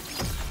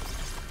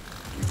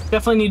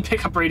 Definitely need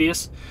pickup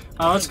radius.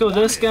 Let's go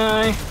this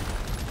guy.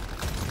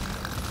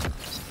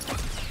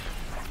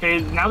 Okay,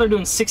 now they're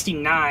doing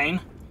 69.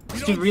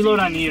 Let's do reload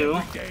on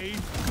you.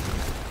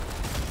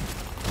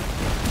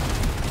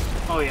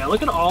 Oh yeah,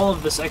 look at all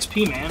of this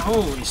XP, man.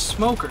 Holy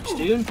smokers,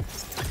 dude.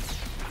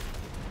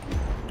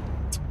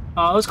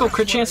 Let's go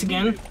crit chance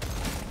again.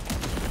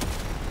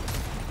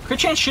 Crit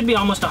chance should be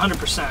almost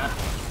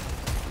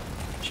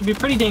 100%. Should be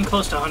pretty dang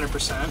close to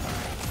 100%.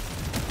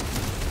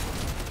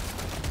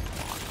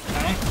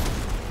 Okay.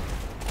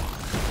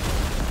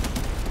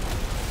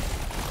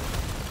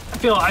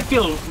 I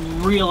feel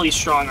really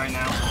strong right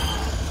now.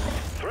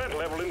 Threat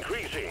level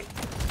increasing.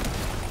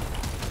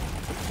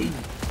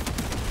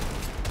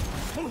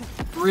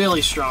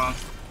 Really strong.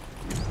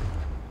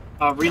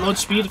 Reload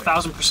speed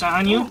 1000%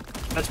 on you.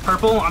 That's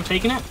purple. I'm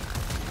taking it.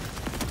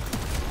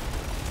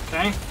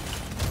 Okay.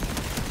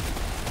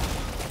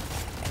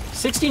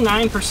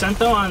 69%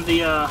 though on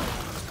the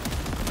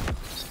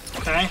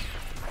okay.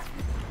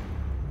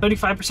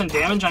 35%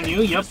 damage on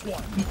you. Yep.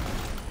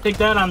 Take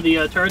that on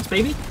the turrets,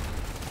 baby.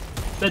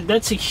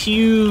 That's a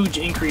huge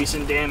increase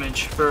in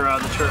damage for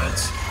the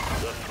turrets.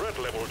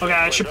 Okay,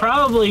 I should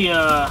probably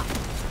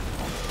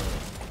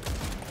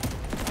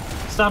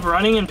stop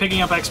running and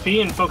picking up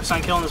XP and focus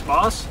on killing this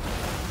boss.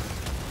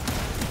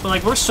 But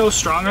like, we're so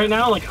strong right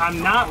now, like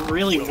I'm not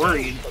really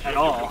worried at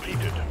all.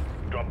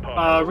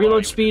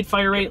 Reload speed,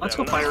 fire rate. Let's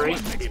go fire rate.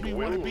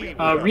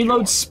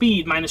 Reload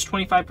speed minus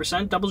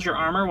 25%, doubles your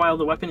armor while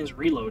the weapon is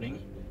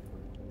reloading.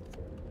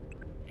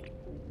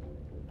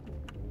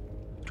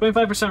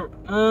 25%.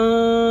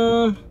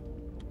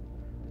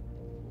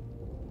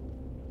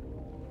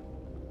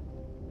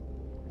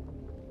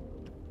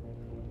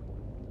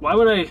 Why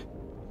would I?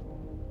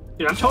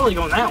 Dude, I'm totally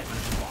going that one.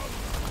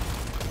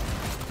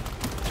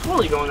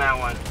 Totally going that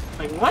one.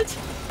 Like, what?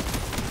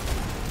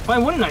 Why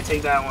wouldn't I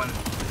take that one?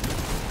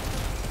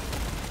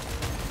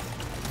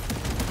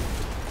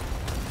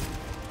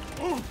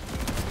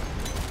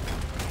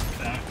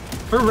 Okay.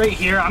 We're right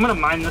here. I'm gonna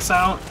mine this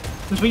out.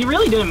 Since we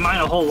really didn't mine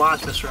a whole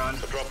lot this run.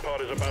 The drop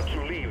pod is about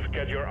to leave.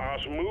 Get your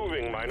ass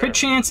moving, miner. Crit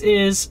chance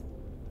is...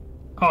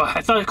 Oh,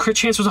 I thought crit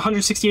chance was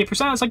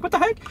 168%. I was like, what the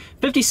heck?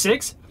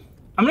 56?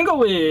 I'm gonna go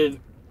with...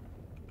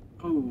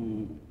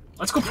 Ooh.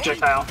 Let's go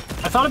projectile.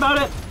 I thought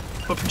about it,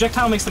 but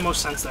projectile makes the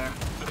most sense there.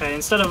 Okay,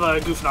 instead of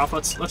goofing off,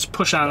 let's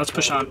push on. Let's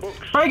push on.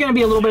 Probably gonna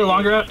be a little bit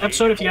longer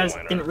episode if you guys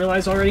didn't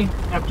realize already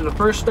after the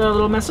first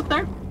little mess up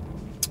there.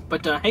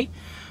 But hey,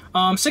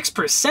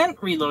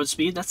 6% reload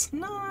speed. That's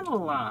not a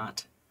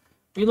lot.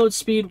 Reload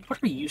speed.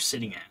 What are you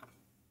sitting at?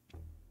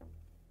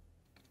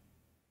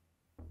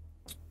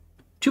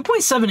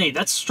 2.78.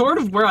 That's sort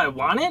of where I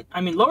want it.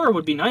 I mean, lower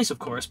would be nice, of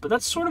course, but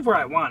that's sort of where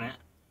I want it.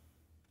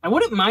 I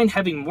wouldn't mind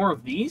having more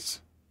of these.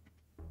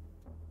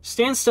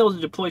 Stand still to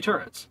deploy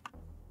turrets.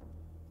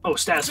 Oh,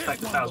 status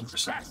effect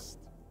 1000%.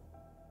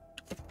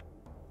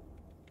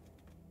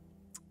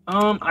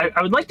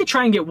 I would like to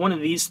try and get one of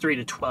these 3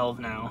 to 12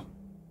 now.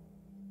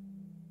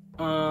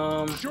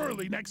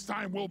 Surely next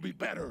time will be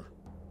better.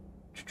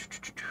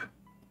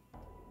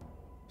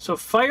 So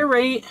fire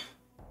rate,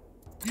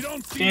 You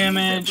don't see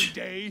damage. these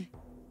every day.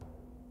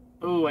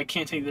 Oh, I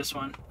can't take this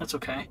one. That's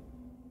okay.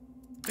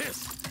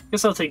 This.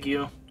 Guess I'll take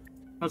you.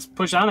 Let's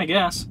push on, I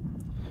guess.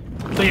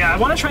 So yeah, I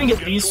want to try and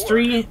get these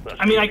 3.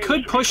 I mean, I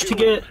could push to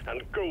get...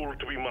 And gold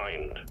to be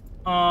mined.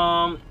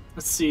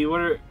 Let's see,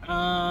 what are...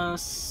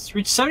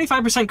 reach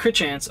 75% crit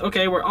chance.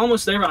 Okay, we're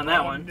almost there on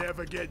that one. I'm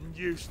never getting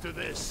used to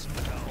this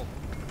smell.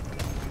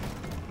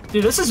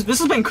 Dude, this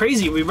has been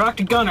crazy. We rocked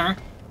a gunner,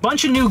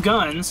 bunch of new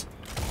guns.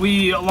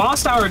 We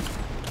lost our...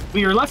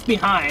 We were left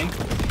behind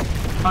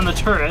on the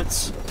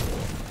turrets.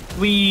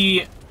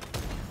 We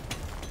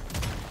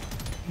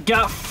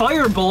got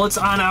fire bullets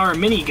on our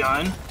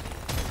minigun.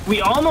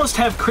 We almost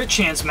have crit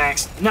chance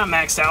maxed, not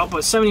maxed out,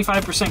 but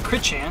 75%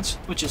 crit chance,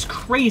 which is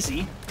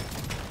crazy.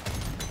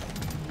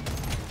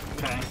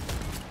 Okay.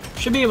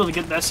 Should be able to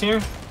get this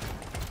here.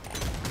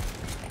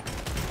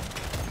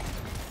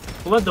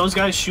 We'll let those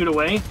guys shoot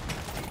away.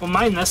 We'll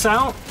mine this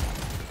out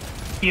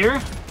here,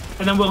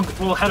 and then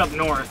we'll head up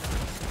north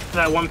to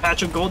that one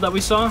patch of gold that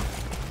we saw.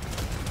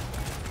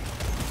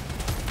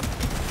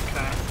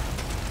 Okay.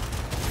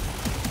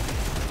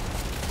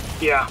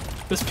 Yeah,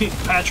 this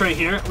patch right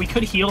here. We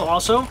could heal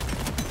also,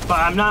 but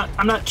I'm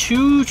not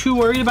too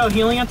worried about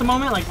healing at the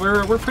moment. Like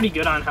we're pretty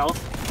good on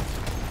health.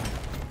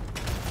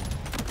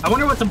 I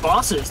wonder what the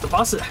boss is. The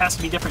boss has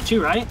to be different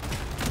too, right?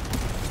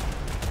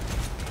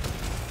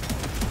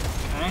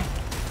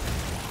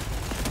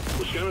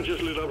 The scanner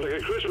just lit up like a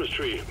Christmas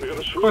tree. We got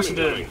a Of course we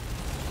do.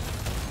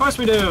 Of course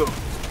we do.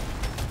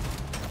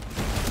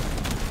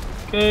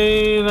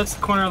 Okay, that's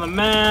the corner of the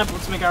map.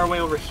 Let's make our way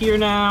over here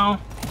now.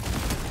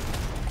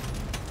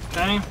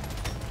 Okay.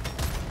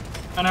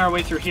 On our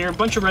way through here.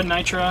 Bunch of red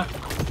nitra.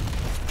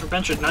 Or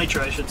bunch of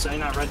nitra, I should say,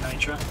 not red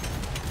nitra.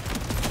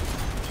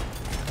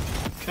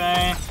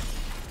 Okay.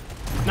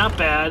 Not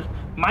bad.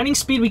 Mining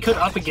speed we could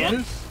up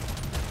again,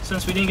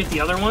 since we didn't get the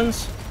other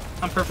ones.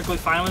 I'm perfectly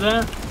fine with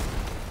that.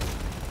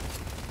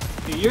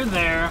 Okay, you're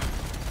there.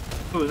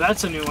 Ooh,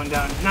 that's a new one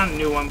down. Not a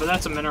new one, but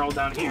that's a mineral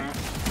down here.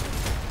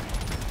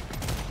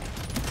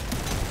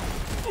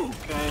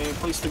 Okay,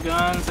 place the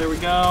guns. There we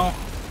go.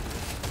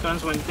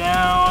 Guns went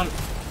down.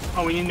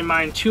 Oh, we need to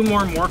mine 2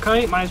 more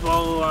Morkite. Might as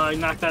well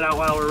knock that out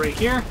while we're right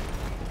here.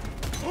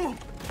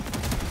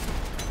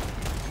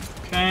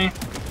 Okay.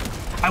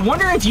 I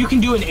wonder if you can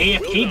do an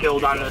AFK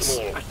build on this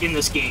in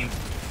this game.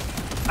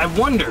 I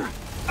wonder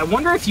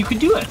if you could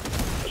do it.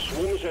 A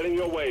swarm's heading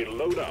your way.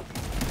 Load up.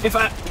 If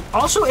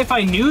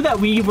I knew that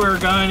we were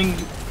going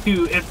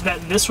to,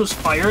 that this was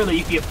fire, that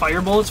you could get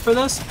fire bullets for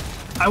this,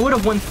 I would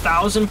have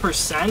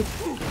 1000%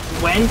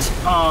 went,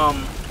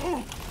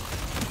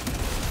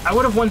 I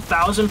would have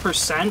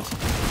 1000%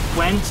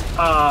 went,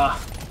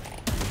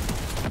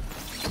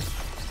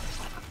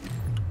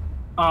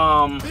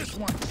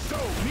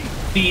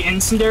 the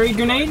incendiary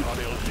grenade.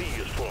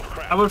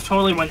 I would have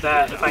totally went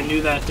that if I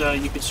knew that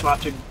you could swap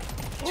to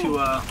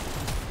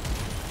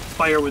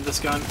fire with this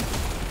gun.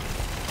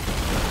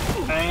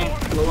 Okay,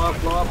 blow up,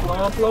 blow up, blow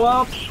up, blow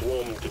up.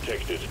 Swarm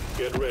detected.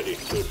 Get ready.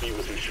 We'll be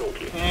with you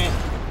shortly. Okay.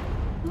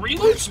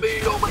 Reload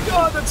speed! Oh my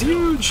god, that's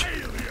huge!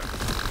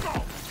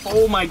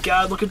 Oh my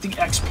god, look at the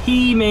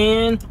XP,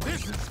 man!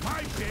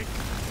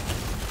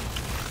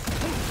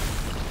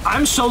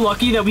 I'm so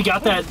lucky that we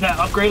got that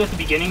upgrade at the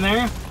beginning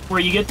there, where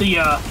you get the,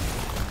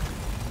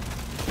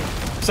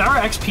 because our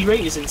XP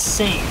rate is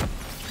insane.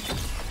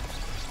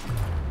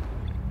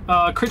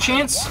 Crit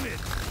chance?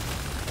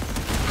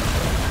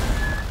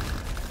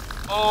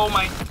 Oh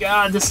my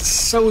god, this is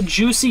so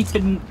juicy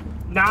to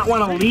not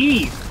want to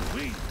leave.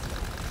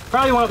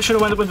 Probably should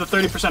have went with the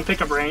 30%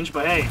 pickup range,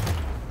 but hey.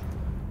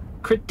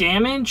 Crit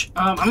damage?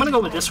 I'm gonna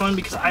go with this one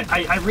because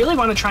I really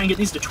want to try and get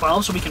these to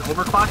 12 so we can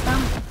overclock them.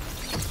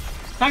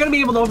 Not gonna be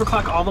able to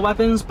overclock all the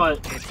weapons, but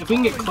if we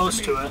can get close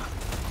to it.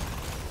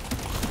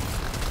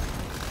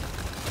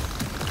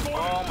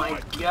 Oh my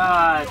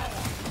god.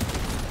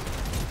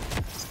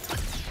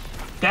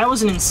 That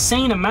was an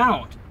insane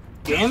amount.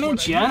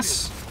 Damage,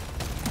 yes.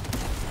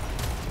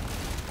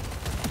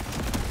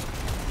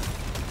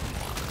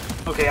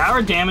 Okay,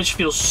 our damage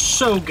feels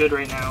so good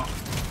right now.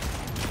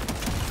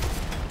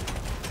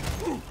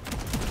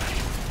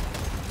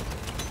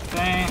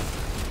 Okay.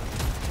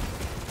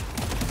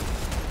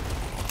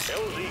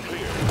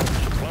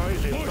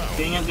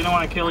 Dang it, didn't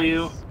want to kill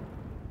you.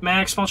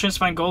 Max, small chance to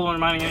find gold when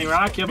mining any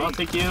rock. Yep, I'll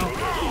take you.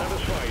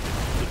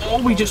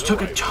 Oh, we just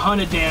took a ton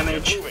of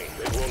damage.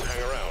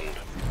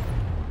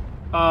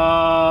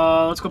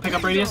 Let's go pick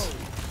up radius.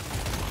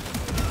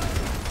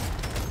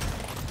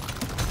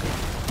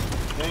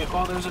 Okay,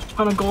 oh, there's a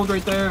ton of gold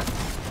right there.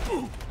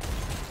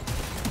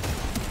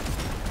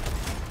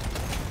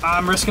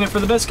 I'm risking it for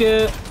the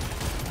biscuit.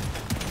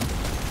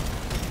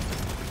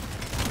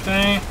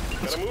 Okay,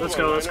 let's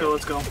go, let's go,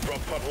 let's go.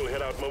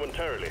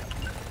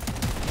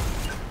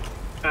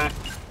 Okay.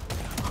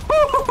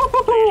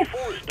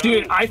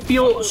 Dude, I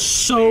feel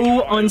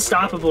so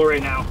unstoppable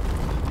right now.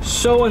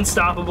 So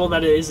unstoppable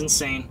that it is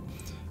insane.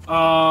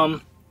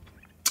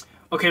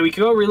 Okay, we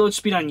can go reload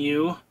speed on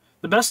you.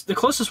 The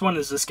closest one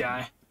is this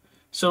guy.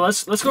 So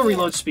let's go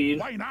reload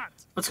speed.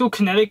 Let's go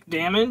kinetic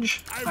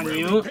damage on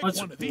you.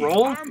 Let's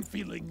roll.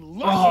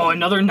 Oh,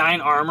 another 9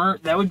 armor.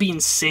 That would be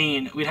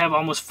insane. We'd have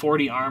almost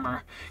 40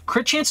 armor.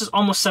 Crit chance is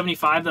almost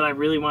 75 that I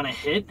really want to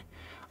hit.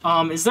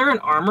 Is there an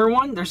armor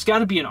one? There's got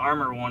to be an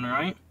armor one,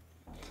 right?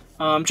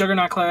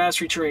 Juggernaut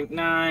class, reach rank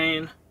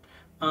 9.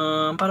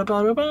 Bada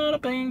bada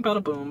bada bing,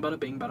 bada boom, bada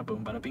bing, bada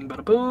boom, bada bing,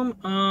 bada boom.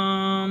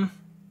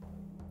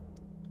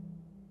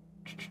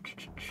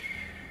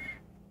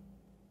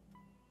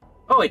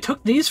 Oh, I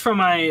took these from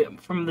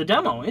the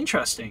demo.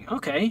 Interesting.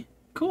 Okay,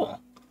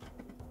 cool.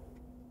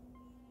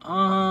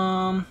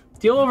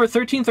 Deal over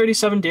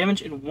 1337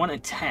 damage in 1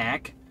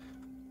 attack.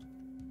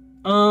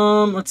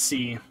 Let's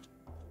see.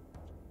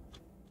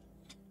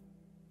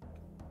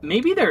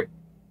 Maybe there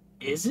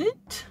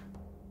isn't?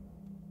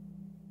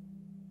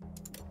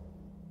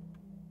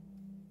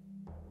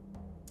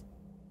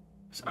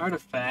 There's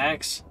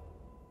artifacts.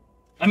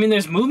 I mean,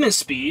 there's movement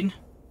speed,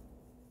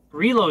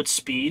 reload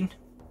speed,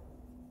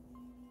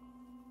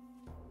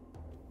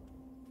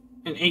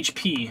 and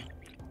HP.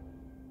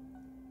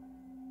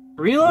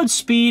 Reload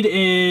speed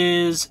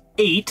is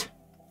 8.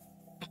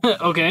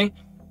 Okay.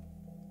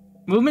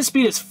 Movement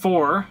speed is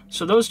 4,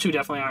 so those two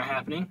definitely aren't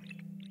happening.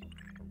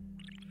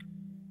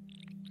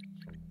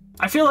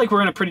 I feel like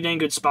we're in a pretty dang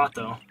good spot,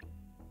 though.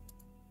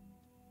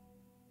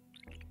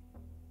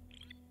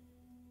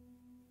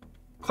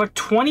 Collect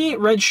 20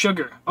 red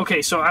sugar.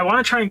 Okay, so I want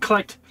to try and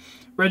collect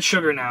red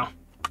sugar now.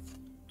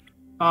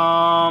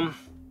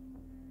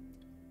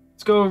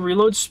 Let's go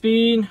reload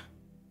speed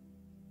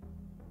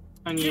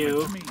on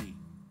you.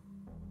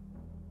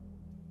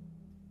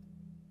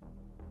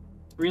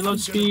 Reload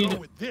speed,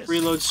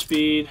 reload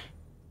speed.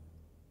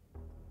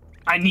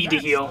 I need to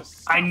heal.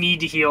 I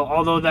need to heal.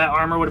 Although that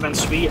armor would have been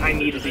sweet, I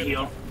needed to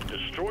heal.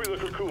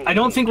 I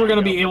don't think we're going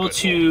to be able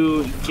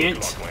to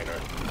get...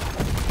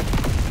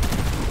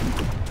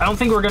 I don't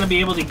think we're going to be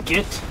able to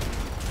get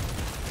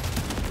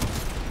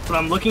what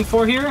I'm looking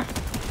for here.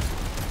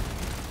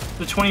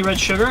 The 20 red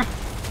sugar.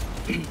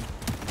 You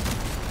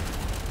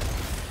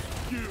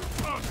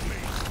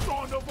ugly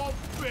son of a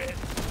bitch!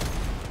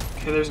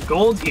 Okay, there's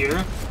gold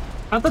here.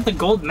 Not that the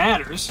gold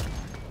matters.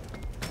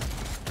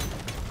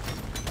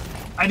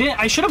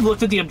 I should have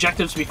looked at the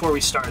objectives before we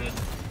started.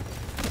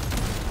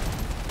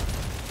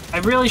 I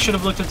really should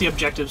have looked at the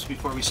objectives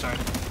before we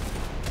started.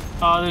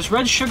 There's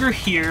red sugar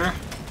here.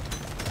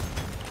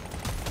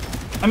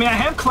 I mean, I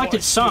have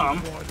collected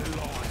some.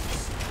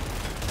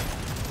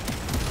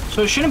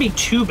 So it shouldn't be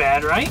too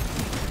bad, right?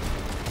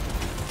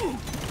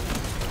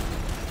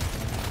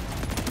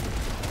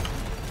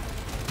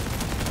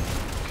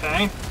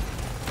 Okay.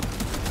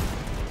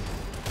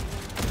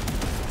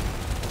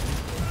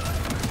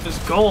 There's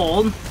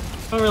gold.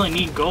 Don't really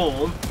need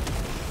gold.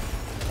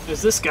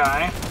 There's this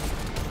guy.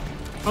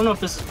 I don't know if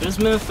this is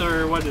bismuth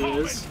or what it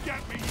is.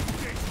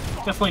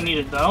 Definitely need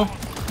it though.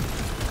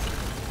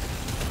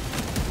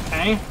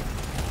 Okay.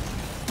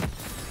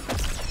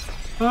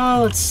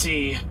 Let's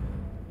see.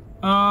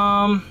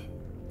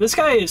 This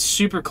guy is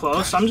super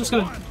close, so I'm just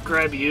gonna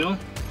grab you.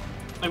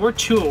 Like, we're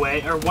 2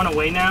 away, or 1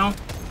 away now.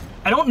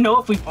 I don't know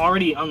if we've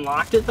already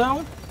unlocked it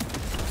though.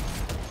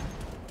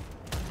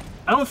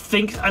 I don't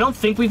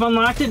think we've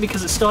unlocked it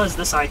because it still has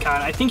this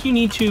icon. I think you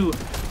need to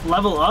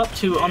level up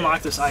to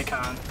unlock this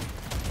icon.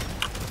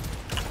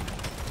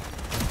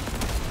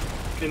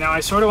 Okay, now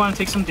I sort of want to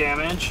take some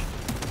damage,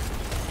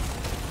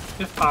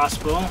 if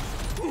possible.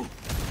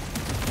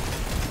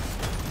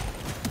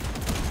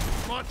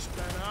 Much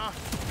better.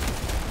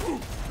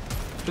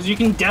 Because you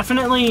can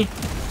definitely...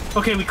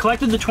 Okay, we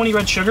collected the 20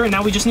 red sugar, and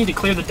now we just need to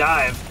clear the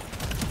dive.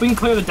 If we can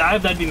clear the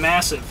dive, that'd be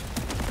massive.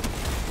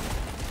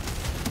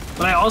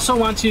 But I also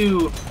want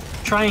to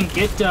try and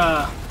get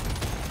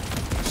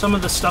some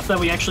of the stuff that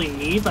we actually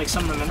need, like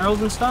some of the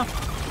minerals and stuff.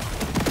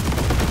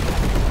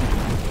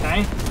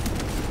 Okay.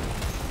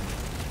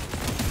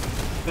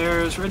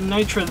 There's red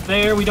nitra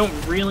there we don't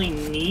really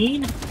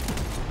need.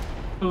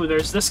 Ooh,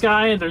 there's this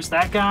guy, there's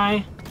that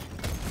guy.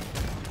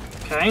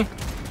 Okay.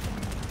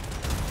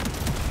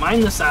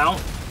 Mine this out.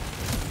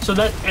 So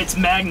that, it's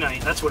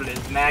magnite, that's what it is,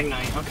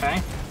 magnite,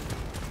 okay.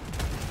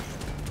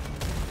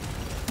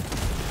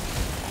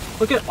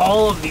 Look at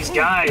all of these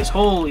guys,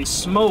 holy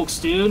smokes,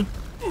 dude.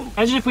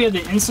 Imagine if we had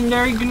the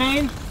incendiary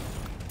grenade.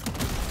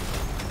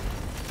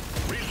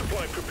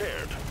 Resupply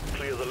prepared.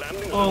 Clear the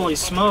landing zone. Holy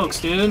smokes,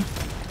 dude.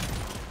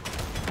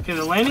 Okay,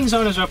 the landing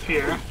zone is up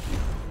here.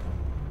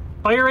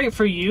 Fire rate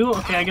for you?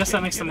 Okay, I guess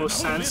that makes the most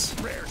sense.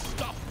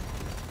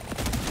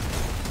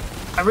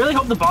 I really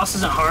hope the boss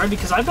isn't hard,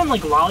 because I've been,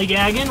 like,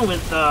 lollygagging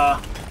with,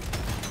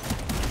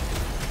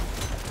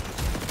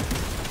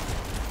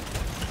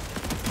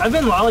 I've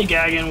been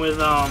lollygagging with,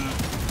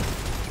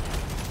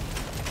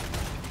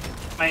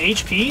 my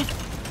HP.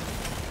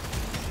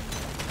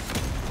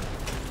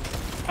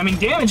 I mean,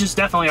 damage is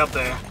definitely up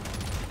there.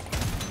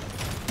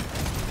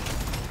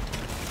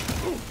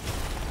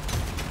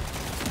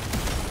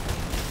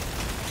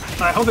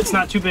 But I hope it's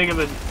not too big of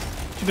an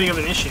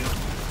issue.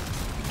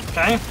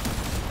 Okay. I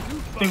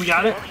think we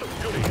got it.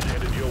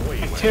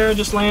 Terra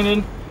just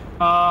landed.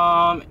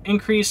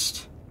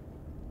 Increased.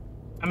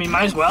 I mean,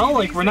 might as well.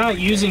 Like, we're not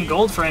using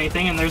gold for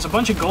anything, and there's a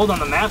bunch of gold on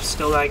the map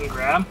still that I can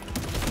grab.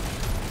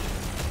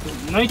 There's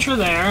nitra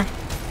there.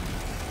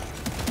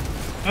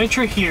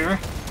 Nitra here.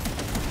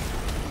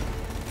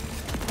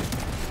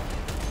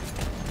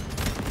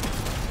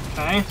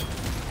 Okay.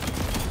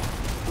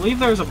 I believe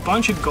there's a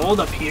bunch of gold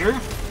up here.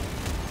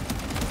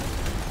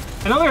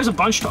 I know there's a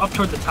bunch up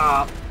toward the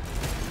top.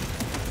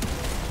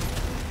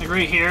 Like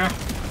right here.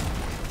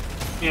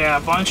 Yeah,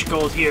 a bunch of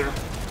gold here.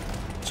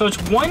 So it's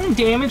 1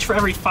 damage for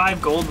every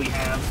 5 gold we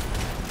have.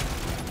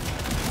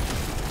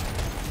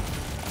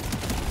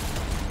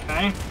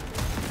 Okay.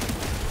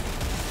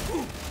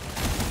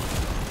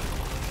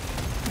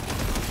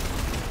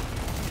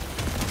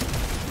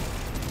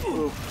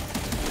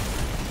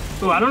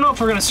 Ooh, I don't know if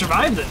we're gonna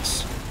survive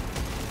this.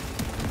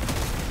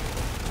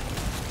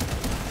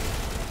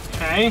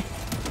 Okay.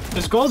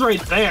 There's gold right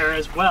there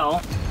as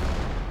well.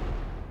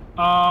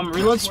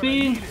 Reload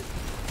speed.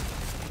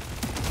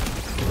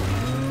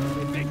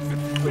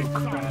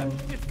 Oh, crap.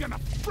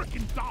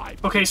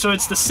 Okay, so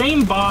it's the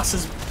same boss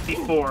as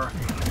before.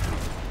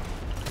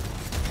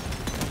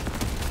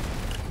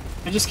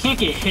 I just can't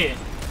get hit.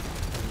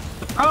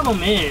 The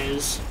problem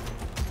is...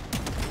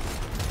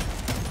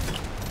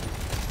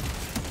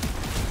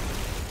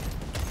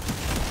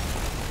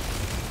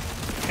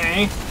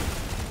 Okay.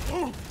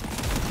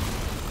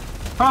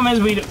 Problem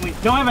is we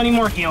don't have any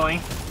more healing.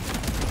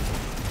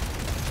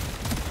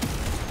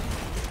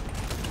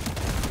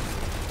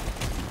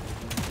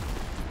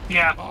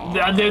 Yeah,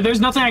 there's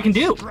nothing I can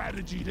do.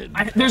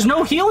 There's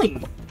no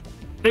healing.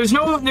 There's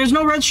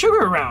no red sugar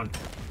around.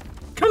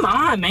 Come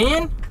on,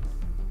 man.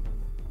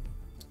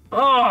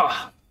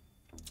 Oh,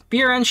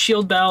 BRN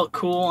shield belt,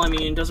 cool. I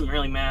mean, it doesn't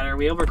really matter.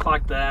 We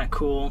overclocked that,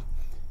 cool.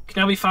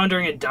 Can now be found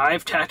during a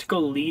dive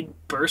tactical lead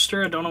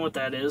burster. I don't know what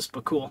that is,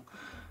 but cool.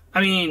 I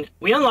mean,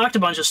 we unlocked a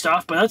bunch of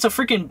stuff, but that's a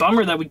freaking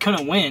bummer that we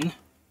couldn't win.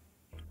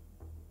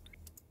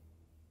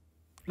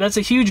 That's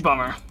a huge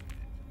bummer.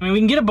 I mean, we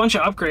can get a bunch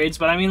of upgrades,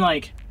 but I mean,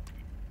 like...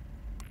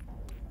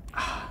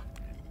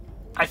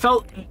 I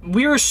felt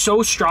we were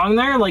so strong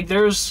there. Like,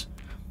 there's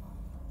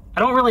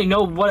don't really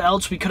know what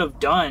else we could have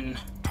done.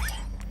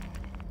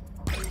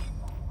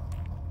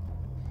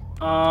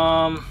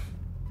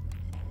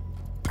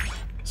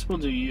 Guess we'll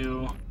do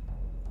you.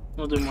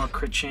 We'll do more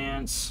crit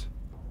chance.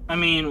 I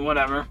mean,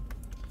 whatever.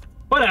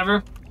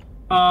 Whatever.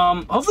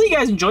 Hopefully you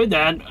guys enjoyed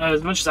that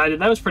as much as I did.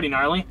 That was pretty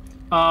gnarly.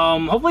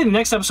 Hopefully the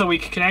next episode we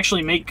can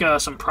actually make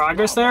some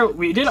progress there.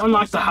 We did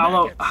unlock the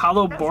hollow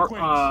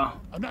bow?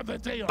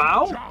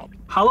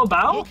 Hollow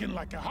bow?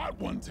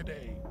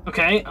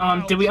 Okay,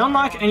 did we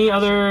unlock any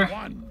other...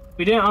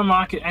 We didn't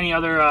unlock any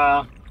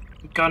other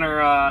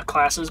gunner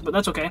classes, but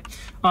that's okay.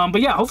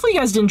 But yeah, hopefully you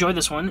guys did enjoy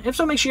this one. If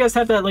so, make sure you guys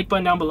tap that like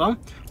button down below.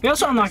 We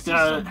also unlocked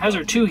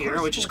Hazard 2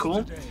 here, which is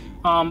cool.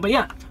 But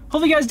yeah,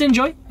 hopefully you guys did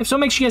enjoy. If so,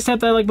 make sure you guys tap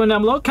that like button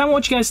down below. Comment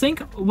what you guys think.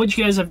 What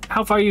you guys have,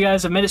 how far you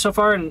guys have made it so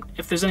far, and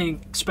if there's any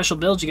special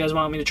builds you guys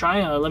want me to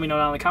try, let me know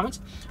down in the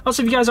comments.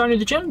 Also, if you guys are new to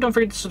the channel, don't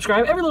forget to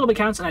subscribe. Every little bit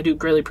counts, and I do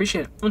greatly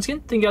appreciate it. Once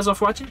again, thank you guys all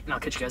for watching, and I'll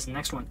catch you guys in the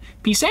next one.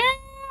 Peace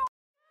out!